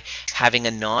thereby having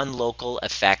a non-local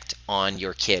effect on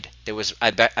your kid. There was,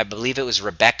 I believe it was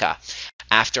Rebecca,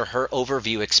 after her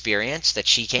overview experience that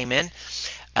she came in,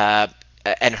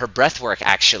 and her breath work,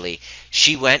 actually,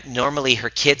 she went, normally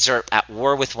her kids are at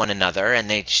war with one another and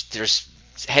there's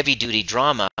heavy duty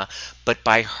drama, but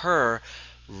by her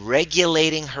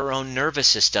regulating her own nervous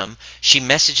system, she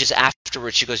messages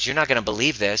afterwards, she goes, "You're not going to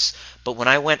believe this, but when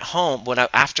I went home,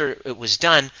 after it was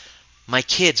done, my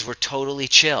kids were totally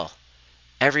chill.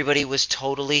 Everybody was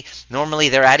totally, normally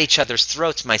they're at each other's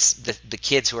throats, the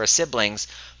kids who are siblings,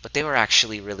 but they were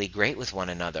actually really great with one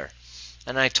another."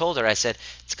 And I told her, I said,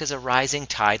 it's because a rising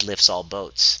tide lifts all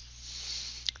boats.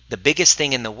 The biggest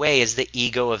thing in the way is the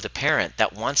ego of the parent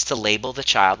that wants to label the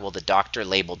child. Well, the doctor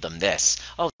labeled them this.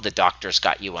 Oh, the doctor's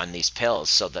got you on these pills.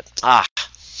 So that,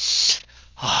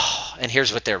 and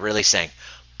here's what they're really saying.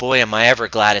 Boy, am I ever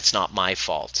glad it's not my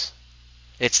fault.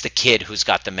 It's the kid who's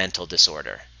got the mental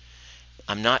disorder.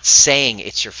 I'm not saying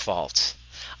it's your fault.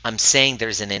 I'm saying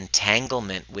there's an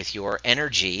entanglement with your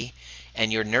energy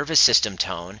and your nervous system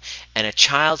tone, and a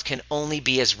child can only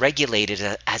be as regulated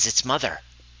as its mother.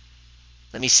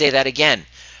 Let me say that again.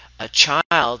 A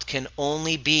child can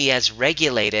only be as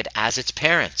regulated as its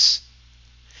parents.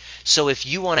 So if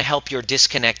you want to help your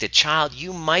disconnected child,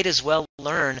 you might as well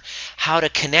learn how to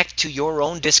connect to your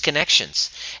own disconnections.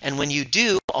 And when you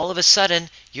do, all of a sudden,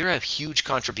 you're a huge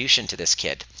contribution to this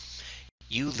kid.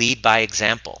 You lead by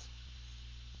example.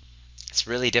 It's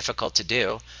really difficult to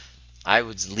do. I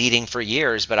was leading for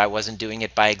years, but I wasn't doing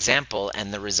it by example,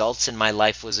 and the results in my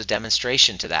life was a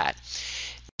demonstration to that.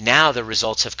 Now the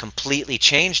results have completely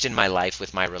changed in my life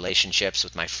with my relationships,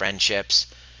 with my friendships,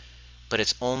 but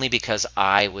it's only because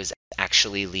I was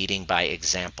actually leading by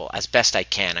example as best I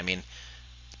can. I mean,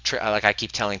 like I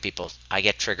keep telling people, I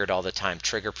get triggered all the time.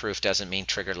 Trigger proof doesn't mean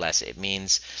trigger less. It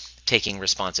means taking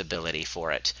responsibility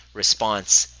for it.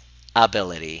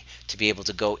 Responsibility to be able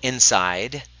to go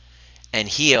inside and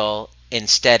heal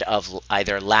instead of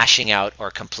either lashing out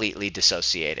or completely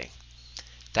dissociating.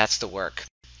 That's the work.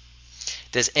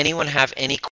 Does anyone have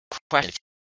any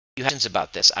questions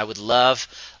about this? I would love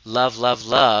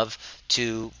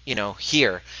to,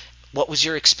 hear. What was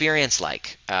your experience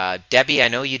like? Debbie, I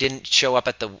know you didn't show up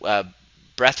at the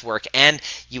breath work, and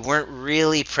you weren't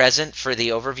really present for the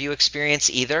overview experience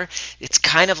either. It's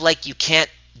kind of like you can't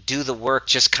do the work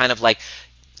just kind of like,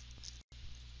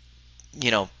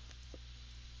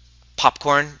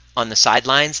 popcorn on the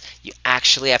sidelines. You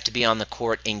actually have to be on the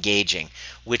court engaging,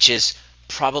 which is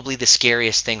probably the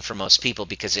scariest thing for most people,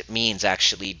 because it means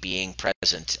actually being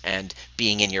present and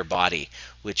being in your body,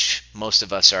 which most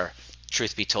of us are,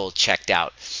 truth be told, checked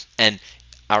out. And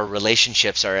our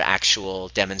relationships are an actual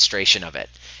demonstration of it.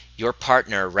 Your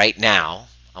partner right now,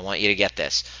 I want you to get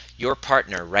this, your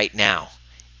partner right now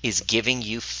is giving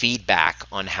you feedback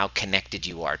on how connected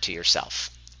you are to yourself.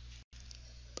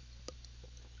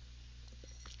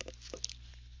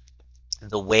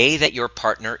 The way that your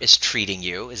partner is treating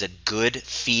you is a good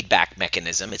feedback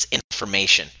mechanism. It's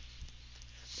information.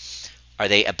 Are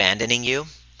they abandoning you?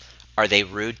 Are they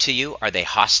rude to you? Are they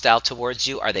hostile towards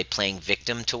you? Are they playing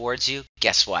victim towards you?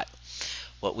 Guess what?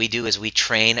 What we do is we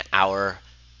train our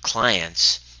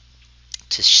clients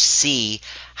to see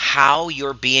how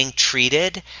you're being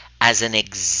treated as an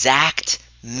exact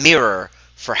mirror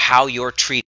for how you're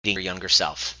treated your younger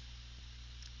self.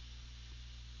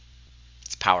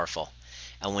 It's powerful.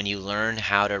 And when you learn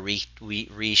how to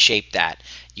reshape that,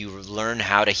 you learn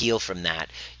how to heal from that,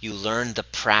 you learn the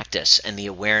practice and the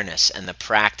awareness and the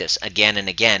practice again and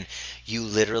again, you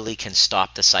literally can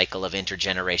stop the cycle of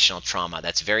intergenerational trauma.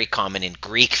 That's very common in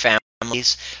Greek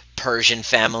families, Persian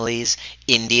families,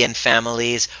 Indian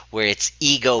families, where it's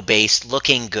ego-based,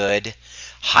 looking good,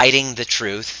 hiding the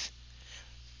truth,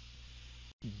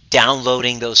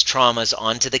 downloading those traumas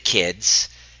onto the kids.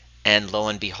 And lo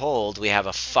and behold, we have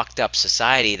a fucked up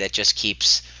society that just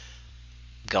keeps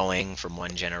going from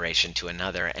one generation to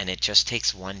another. And it just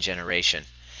takes one generation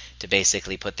to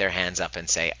basically put their hands up and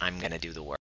say, I'm going to do the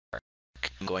work.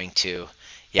 I'm going to,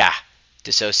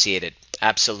 dissociated.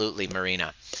 Absolutely,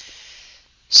 Marina.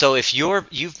 So if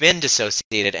you've been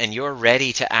dissociated and you're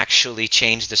ready to actually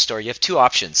change the story, you have two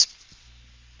options.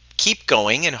 Keep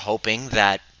going and hoping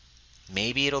that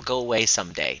maybe it'll go away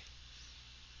someday.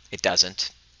 It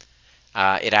doesn't.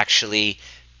 It actually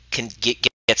gets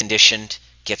conditioned,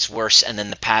 gets worse, and then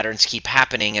the patterns keep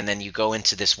happening, and then you go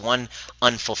into this one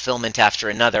unfulfillment after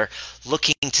another,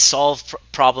 looking to solve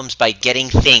problems by getting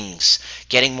things,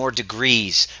 getting more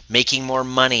degrees, making more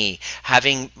money,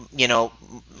 having,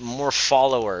 more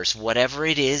followers, whatever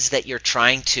it is that you're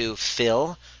trying to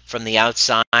fill from the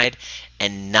outside,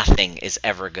 and nothing is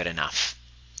ever good enough.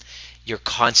 You're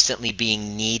constantly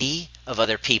being needy of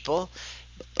other people,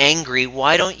 angry.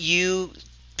 Why don't you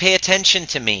pay attention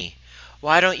to me?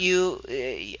 Why don't you,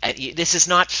 this is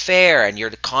not fair. And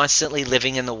you're constantly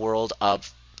living in the world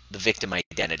of the victim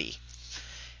identity.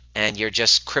 And you're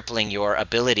just crippling your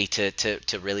ability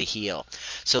to really heal.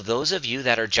 So those of you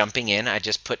that are jumping in, I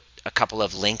just put a couple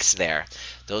of links there.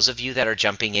 Those of you that are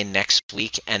jumping in next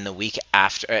week and the week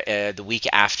after in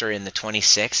the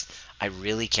 26th, I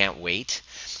really can't wait.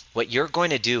 What you're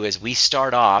going to do is we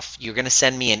start off, you're going to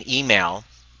send me an email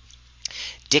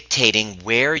dictating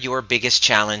where your biggest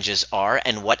challenges are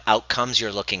and what outcomes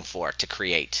you're looking for to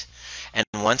create. And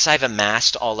once I've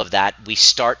amassed all of that, we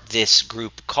start this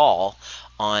group call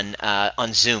on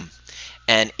Zoom.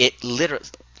 And it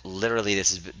literally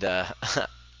this is the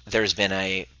there's been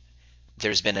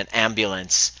an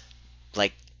ambulance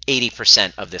like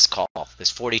 80% of this call. This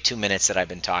 42 minutes that I've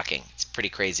been talking. It's pretty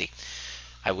crazy.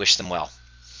 I wish them well.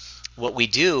 What we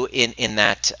do in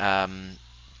that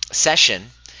session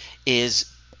is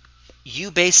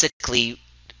you basically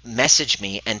message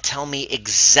me and tell me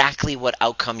exactly what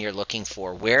outcome you're looking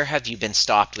for. Where have you been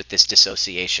stopped with this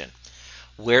dissociation?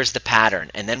 Where's the pattern?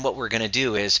 And then what we're going to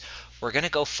do is we're going to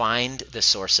go find the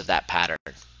source of that pattern.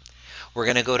 We're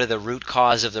going to go to the root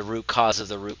cause of the root cause of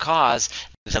the root cause,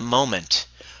 the moment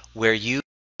where you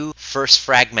first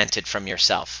fragmented from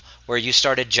yourself, where you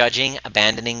started judging,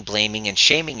 abandoning, blaming, and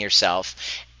shaming yourself,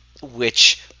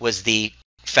 which was the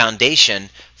foundation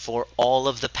for all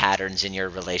of the patterns in your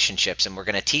relationships. And we're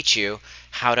going to teach you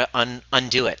how to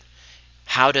undo it,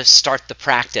 how to start the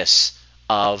practice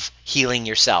of healing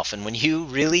yourself. And when you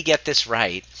really get this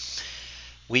right,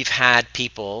 we've had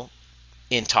people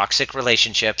in toxic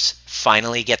relationships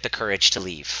finally get the courage to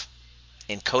leave.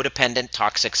 In codependent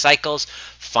toxic cycles,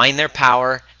 find their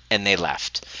power, and they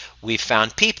left. We've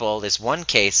found people, there's one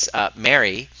case,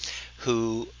 Mary,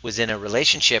 who was in a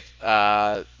relationship,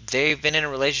 they've been in a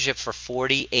relationship for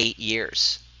 48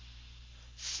 years.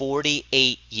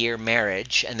 48-year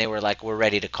marriage, and they were like, we're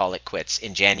ready to call it quits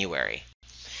in January.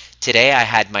 Today I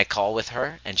had my call with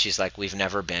her, and she's like, we've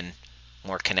never been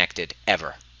more connected,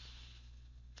 ever.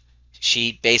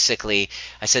 She basically,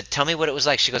 I said, tell me what it was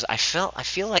like. She goes, I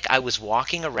feel like I was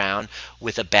walking around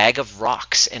with a bag of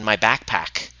rocks in my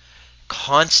backpack.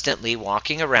 Constantly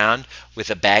walking around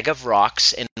with a bag of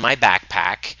rocks in my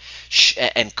backpack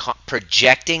and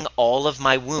projecting all of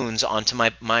my wounds onto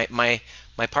my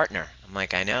partner. I'm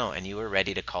like, I know, and you were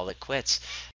ready to call it quits.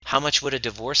 How much would a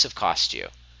divorce have cost you?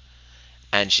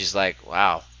 And she's like,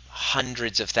 wow,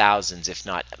 hundreds of thousands, if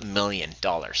not $1 million.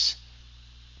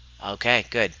 Okay,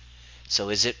 good. So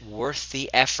is it worth the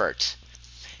effort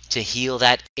to heal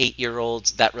that 8-year-old,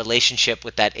 that relationship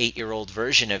with that 8-year-old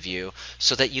version of you,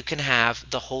 so that you can have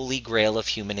the holy grail of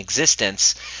human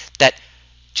existence? That,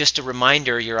 just a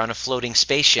reminder, you're on a floating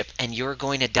spaceship and you're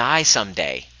going to die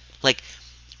someday. Like,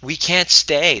 we can't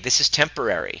stay. This is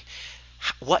temporary.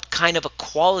 What kind of a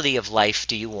quality of life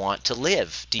do you want to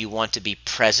live? Do you want to be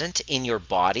present in your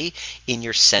body, in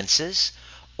your senses?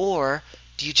 Or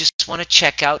do you just want to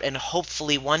check out and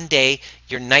hopefully one day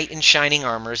your knight in shining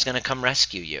armor is going to come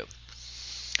rescue you?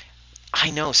 I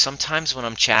know sometimes when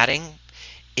I'm chatting,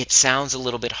 it sounds a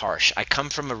little bit harsh. I come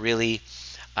from a really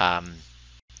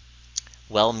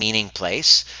well-meaning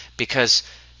place, because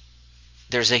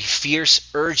There's a fierce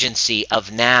urgency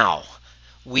of now.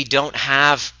 We don't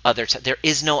have other time. There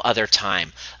is no other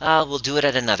time. We'll do it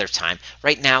at another time.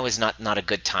 Right now is not a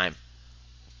good time.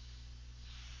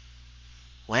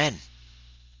 When?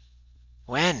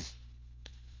 When?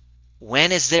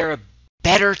 When is there a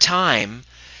better time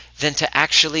than to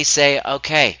actually say,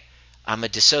 okay, I'm a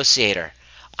dissociator.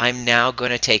 I'm now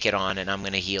going to take it on and I'm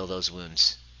going to heal those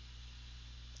wounds.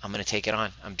 I'm going to take it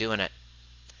on. I'm doing it.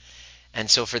 And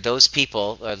so for those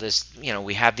people,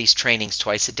 we have these trainings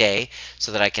twice a day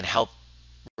so that I can help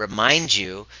remind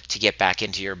you to get back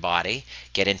into your body,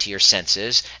 get into your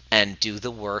senses, and do the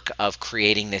work of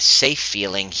creating this safe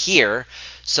feeling here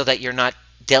so that you're not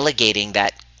delegating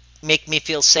that make me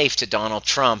feel safe to Donald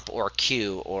Trump or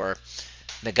Q or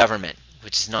the government,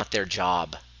 which is not their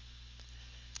job.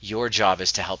 Your job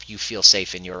is to help you feel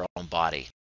safe in your own body.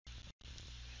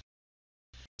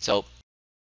 So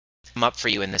I'm up for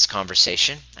you in this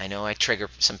conversation. I know I trigger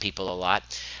some people a lot,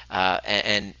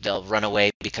 and they'll run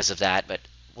away because of that. But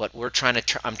what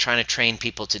I'm trying to train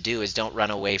people to do is don't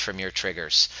run away from your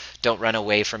triggers. Don't run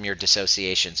away from your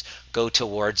dissociations. Go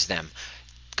towards them.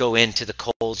 Go into the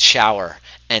cold shower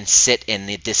and sit in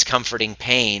the discomforting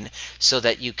pain so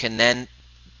that you can then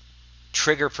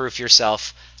trigger-proof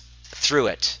yourself through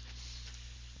it.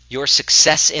 Your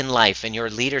success in life and your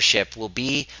leadership will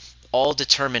be all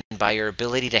determined by your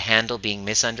ability to handle being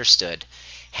misunderstood,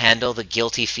 handle the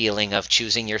guilty feeling of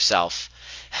choosing yourself,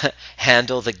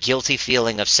 handle the guilty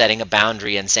feeling of setting a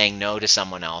boundary and saying no to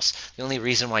someone else. The only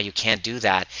reason why you can't do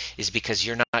that is because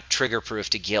you're not trigger-proof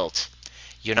to guilt.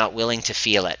 You're not willing to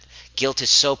feel it. Guilt is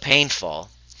so painful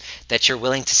that you're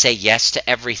willing to say yes to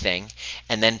everything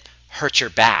and then hurt your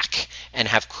back and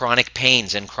have chronic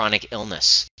pains and chronic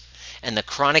illness. And the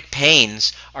chronic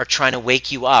pains are trying to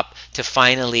wake you up to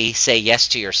finally say yes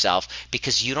to yourself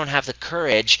because you don't have the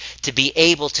courage to be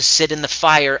able to sit in the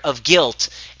fire of guilt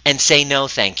and say no,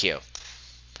 thank you.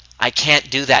 I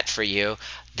can't do that for you.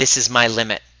 This is my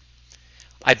limit.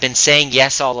 I've been saying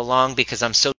yes all along because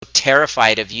I'm so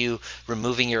terrified of you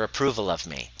removing your approval of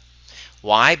me.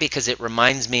 Why? Because it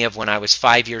reminds me of when I was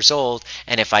 5 years old,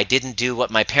 and if I didn't do what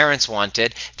my parents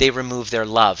wanted, they removed their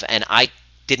love, and I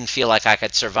didn't feel like I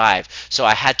could survive. So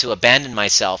I had to abandon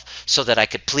myself so that I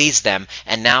could please them,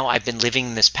 and now I've been living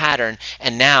in this pattern,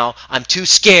 and now I'm too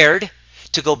scared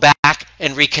to go back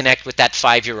and reconnect with that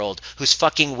 5-year-old who's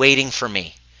fucking waiting for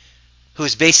me,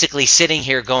 who's basically sitting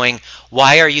here going,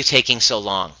 why are you taking so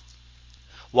long?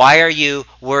 Why are you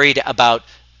worried about,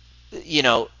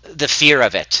 the fear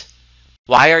of it?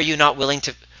 Why are you not willing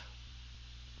to...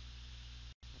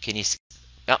 Can you...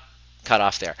 Oh, cut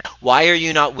off there. Why are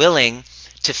you not willing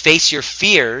to face your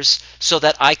fears so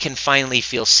that I can finally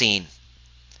feel seen?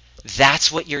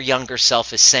 That's what your younger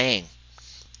self is saying.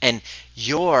 And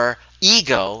your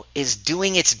ego is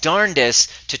doing its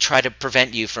darndest to try to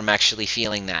prevent you from actually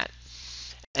feeling that.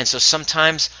 And so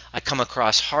sometimes I come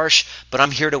across harsh, but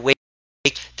I'm here to wait.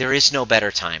 There is no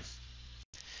better time.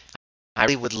 I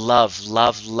really would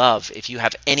love if you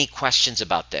have any questions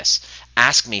about this.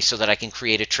 Ask me so that I can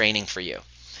create a training for you.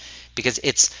 Because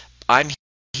I'm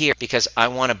here because I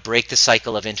want to break the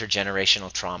cycle of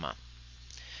intergenerational trauma.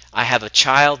 I have a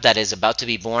child that is about to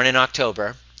be born in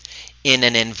October in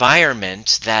an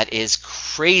environment that is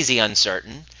crazy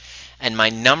uncertain, and my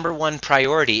number one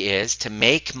priority is to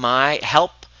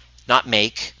not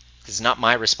make, because it's not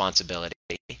my responsibility,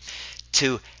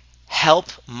 to help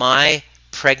my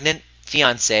pregnant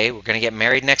fiance, we're going to get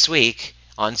married next week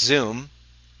on Zoom.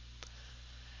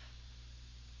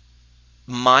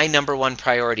 My number one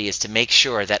priority is to make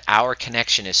sure that our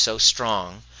connection is so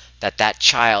strong that that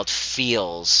child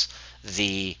feels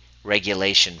the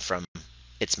regulation from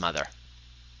its mother,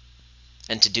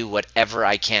 and to do whatever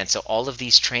I can. So all of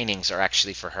these trainings are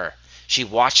actually for her. She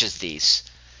watches these.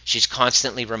 She's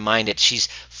constantly reminded. She's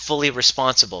fully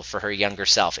responsible for her younger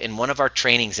self. In one of our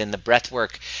trainings, in the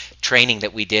breathwork training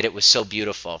that we did, it was so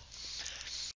beautiful.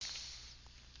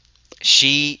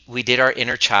 We did our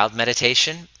inner child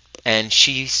meditation, and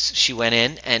she went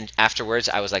in, and afterwards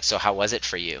I was like, so how was it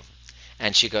for you?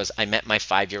 And she goes, I met my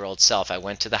 5-year-old self. I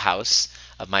went to the house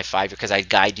of my 5-year-old, because I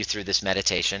guide you through this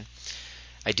meditation.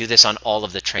 I do this on all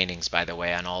of the trainings, by the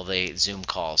way, on all the Zoom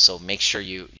calls. So make sure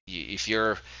if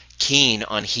you're keen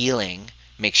on healing,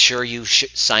 make sure you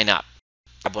sign up.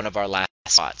 Grab one of our last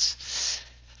spots.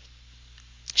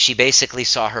 She basically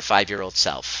saw her 5-year-old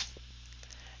self,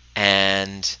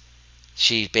 and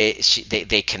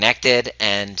they connected,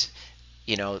 and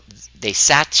she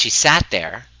sat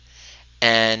there,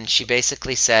 and she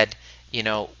basically said,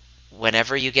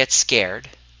 whenever you get scared,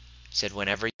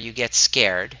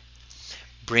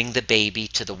 bring the baby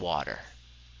to the water.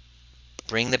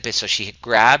 bring the, so she had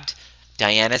grabbed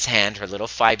Diana's hand, her little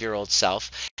 5-year-old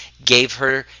self, gave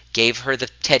her the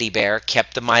teddy bear,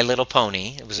 kept the My Little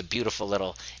Pony. It was a beautiful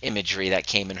little imagery that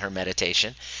came in her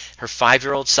meditation. Her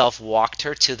 5-year-old self walked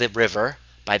her to the river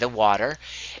by the water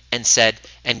and said,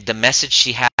 and the message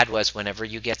she had was, whenever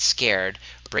you get scared,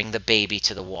 bring the baby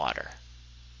to the water.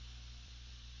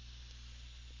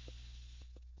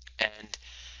 And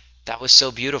that was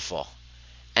so beautiful.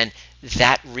 And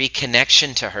that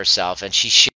reconnection to herself, and she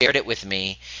shared it with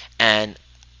me, and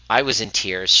I was in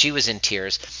tears, she was in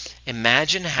tears.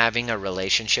 Imagine having a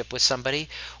relationship with somebody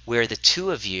where the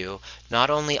two of you not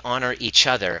only honor each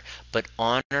other, but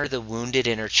honor the wounded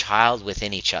inner child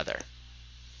within each other.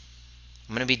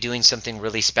 I'm going to be doing something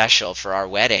really special for our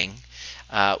wedding,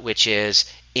 which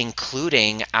is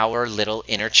including our little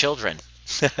inner children.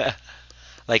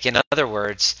 Like, in other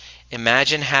words,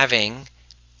 imagine having,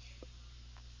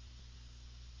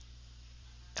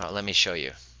 oh, let me show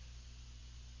you.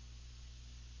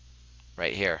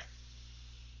 Right here.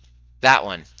 That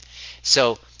one.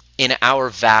 So in our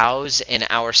vows, in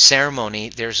our ceremony,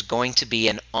 there's going to be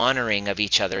an honoring of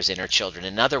each other's inner children.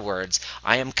 In other words,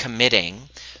 I am committing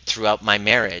throughout my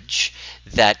marriage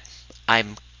that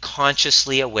I'm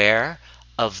consciously aware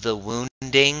of the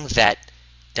wounding that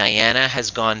Diana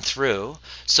has gone through,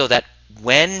 so that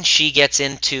when she gets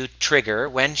into trigger,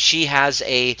 when she has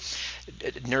a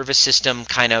nervous system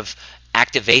kind of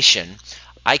activation,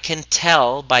 I can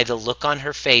tell by the look on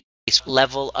her face what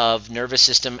level of nervous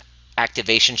system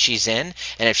activation she's in,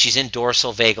 and if she's in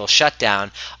dorsal vagal shutdown,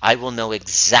 I will know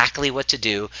exactly what to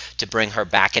do to bring her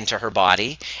back into her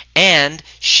body, and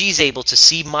she's able to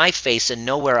see my face and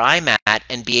know where I'm at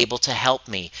and be able to help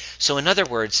me. So in other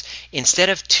words, instead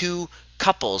of two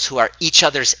couples who are each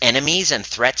other's enemies and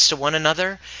threats to one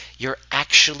another, you're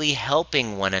actually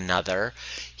helping one another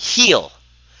heal.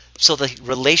 So the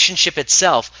relationship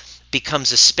itself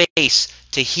becomes a space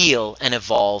to heal and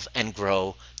evolve and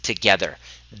grow together.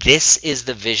 This is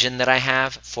the vision that I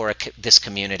have for this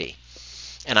community.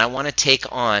 And I want to take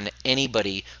on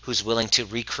anybody who's willing to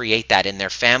recreate that in their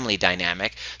family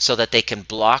dynamic so that they can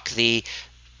block the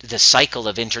cycle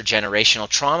of intergenerational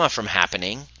trauma from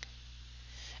happening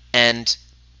and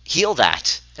heal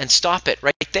that and stop it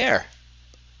right there.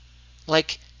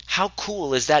 Like, how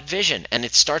cool is that vision? And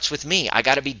it starts with me. I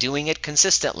got to be doing it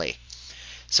consistently.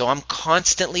 So I'm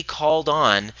constantly called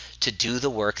on to do the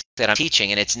work that I'm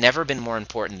teaching, and it's never been more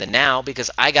important than now, because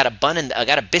I got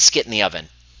a biscuit in the oven.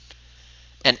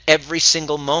 And every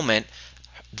single moment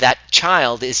that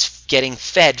child is getting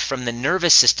fed from the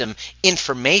nervous system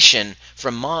information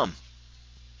from mom.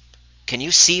 Can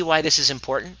you see why this is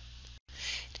important?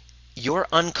 Your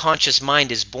unconscious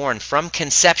mind is born from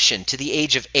conception to the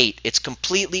age of 8. It's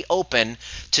completely open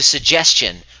to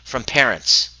suggestion from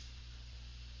parents.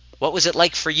 What was it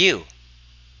like for you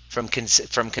from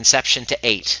conception to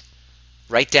 8?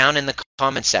 Write down in the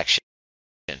comment section.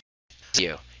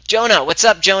 You, Jonah, what's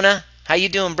up, Jonah? How you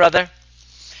doing, brother?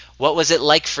 What was it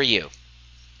like for you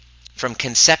from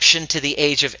conception to the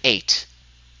age of 8?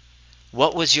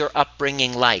 What was your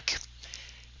upbringing like?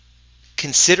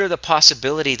 Consider the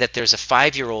possibility that there's a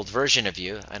 5-year-old version of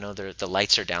you. I know the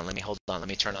lights are down. Hold on. Let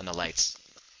me turn on the lights.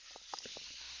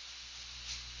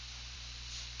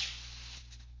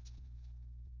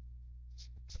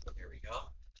 Here we go.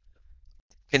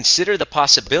 Consider the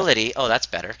possibility, oh, that's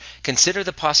better. Consider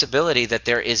the possibility that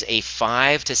there is a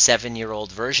 5 to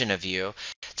 7-year-old version of you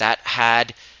that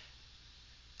had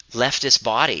left this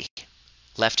body,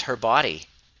 left her body,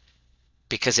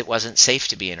 because it wasn't safe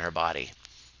to be in her body,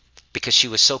 because she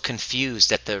was so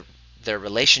confused at the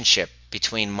relationship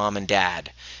between mom and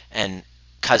dad and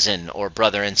cousin or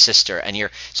brother and sister, and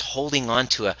you're holding on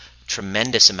to a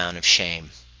tremendous amount of shame.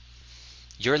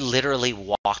 You're literally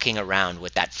walking around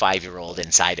with that 5-year-old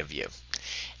inside of you.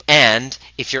 And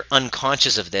if you're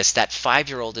unconscious of this, that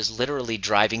 5-year-old is literally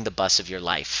driving the bus of your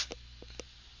life.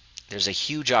 There's a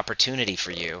huge opportunity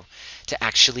for you to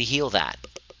actually heal that.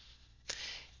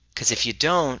 Because if you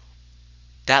don't,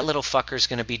 that little fucker is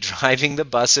going to be driving the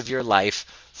bus of your life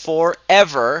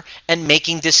forever and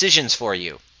making decisions for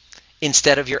you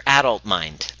instead of your adult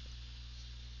mind.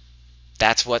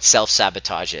 That's what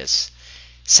self-sabotage is.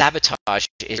 Sabotage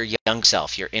is your young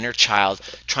self, your inner child,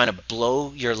 trying to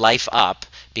blow your life up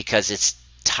because it's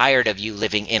tired of you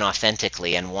living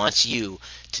inauthentically and wants you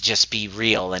to just be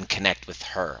real and connect with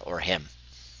her or him.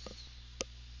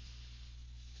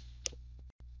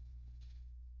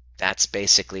 That's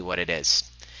basically what it is.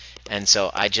 And so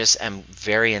I just am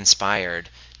very inspired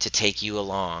to take you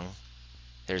along.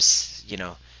 There's,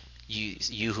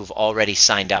 you who've already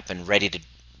signed up and ready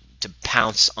to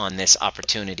pounce on this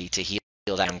opportunity to heal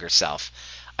that younger self.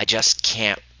 I just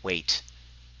can't wait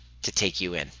to take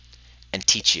you in and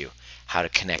teach you how to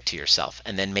connect to yourself,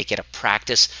 and then make it a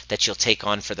practice that you'll take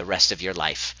on for the rest of your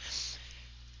life.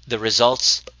 The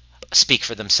results speak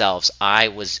for themselves. I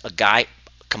was a guy,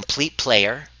 complete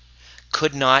player,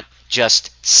 could not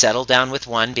just settle down with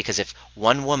one, because if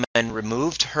one woman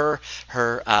removed her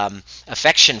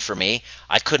affection for me,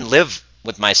 I couldn't live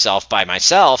with myself by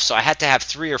myself, so I had to have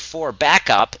 3 or 4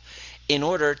 backup in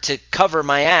order to cover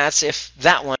my ass if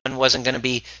that one wasn't going to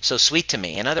be so sweet to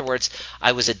me. In other words,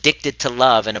 I was addicted to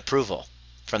love and approval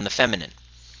from the feminine,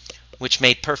 which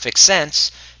made perfect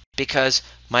sense because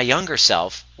my younger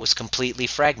self was completely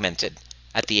fragmented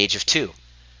at the age of 2.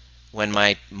 When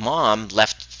my mom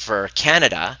left for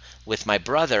Canada with my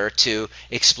brother to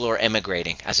explore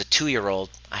emigrating. As a 2-year-old,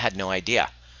 I had no idea.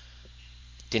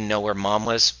 Didn't know where mom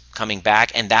was coming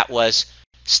back, and that was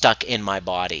stuck in my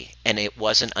body. And it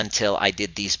wasn't until I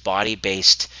did these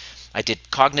body-based, I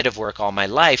did cognitive work all my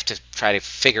life to try to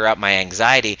figure out my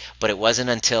anxiety, but it wasn't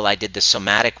until I did the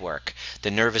somatic work,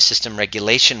 the nervous system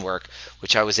regulation work,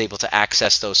 which I was able to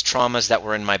access those traumas that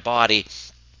were in my body,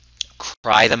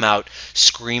 cry them out,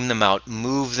 scream them out,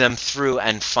 move them through,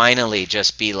 and finally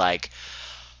just be like,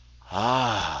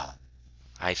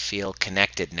 I feel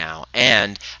connected now,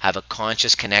 and have a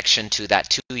conscious connection to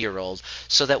that 2-year-old,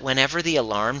 so that whenever the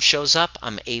alarm shows up,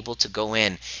 I'm able to go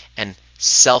in and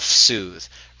self-soothe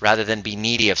rather than be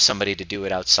needy of somebody to do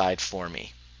it outside for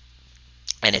me.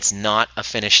 And it's not a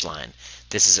finish line.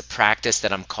 This is a practice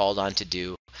that I'm called on to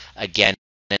do again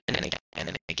and again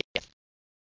and again.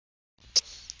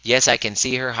 Yes, I can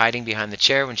see her hiding behind the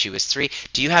chair when she was 3.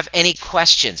 Do you have any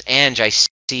questions? Ange, I see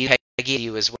you, Peggy,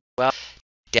 you as well.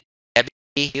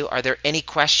 Debbie, are there any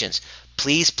questions?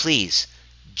 Please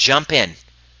jump in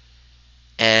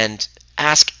and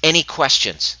ask any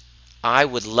questions. I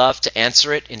would love to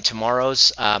answer it in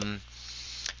tomorrow's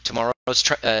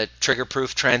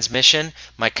trigger-proof transmission.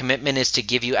 My commitment is to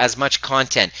give you as much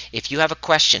content. If you have a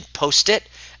question, post it,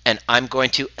 and I'm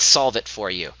going to solve it for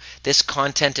you. This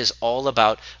content is all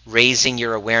about raising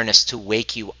your awareness to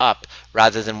wake you up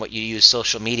rather than what you use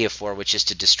social media for, which is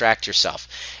to distract yourself.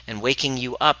 And waking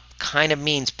you up kind of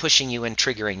means pushing you and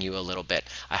triggering you a little bit.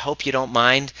 I hope you don't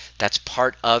mind. That's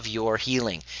part of your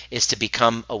healing, is to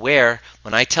become aware.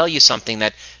 When I tell you something,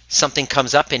 that something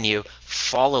comes up in you,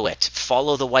 follow it.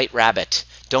 Follow the white rabbit.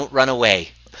 Don't run away.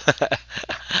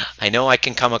 I know I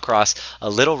can come across a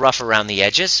little rough around the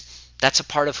edges. That's a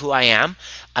part of who I am.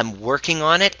 I'm working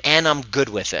on it, and I'm good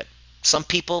with it. Some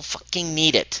people fucking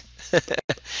need it.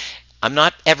 I'm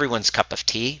not everyone's cup of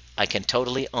tea. I can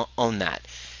totally own that.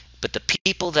 But the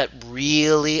people that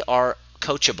really are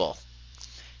coachable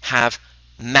have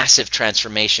massive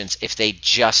transformations if they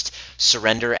just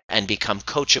surrender and become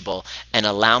coachable and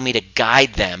allow me to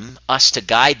guide them, us to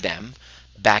guide them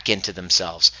back into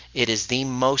themselves. It is the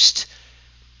most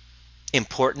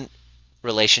important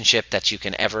relationship that you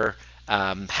can ever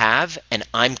have, and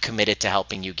I'm committed to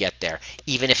helping you get there,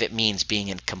 even if it means being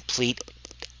a complete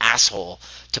asshole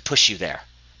to push you there.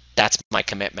 That's my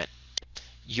commitment.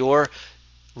 Your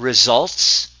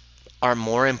results are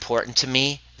more important to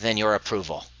me than your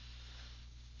approval.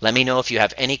 Let me know if you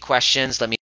have any questions. Let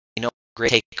me know what a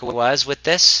great takeaway was with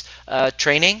this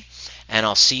training, and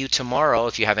I'll see you tomorrow.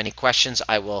 If you have any questions,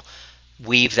 I will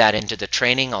weave that into the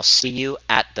training. I'll see you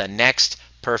at the next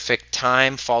perfect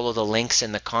time. Follow the links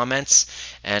in the comments,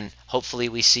 and hopefully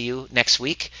we see you next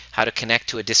week. How to connect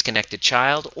to a disconnected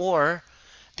child, or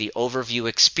the overview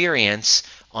experience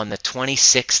on the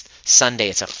 26th Sunday.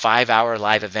 It's a 5-hour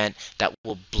live event that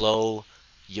will blow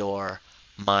your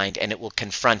mind, and it will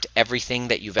confront everything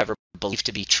that you've ever believed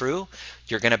to be true.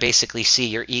 You're going to basically see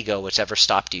your ego, what's ever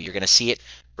stopped you. You're going to see it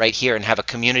right here and have a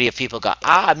community of people go,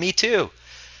 me too.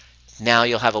 Now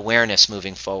you'll have awareness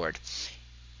moving forward.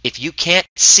 If you can't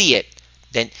see it,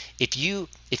 then if you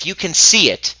can see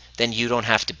it, then you don't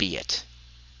have to be it.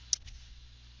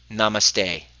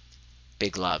 Namaste.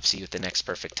 Big love. See you at the next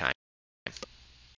perfect time.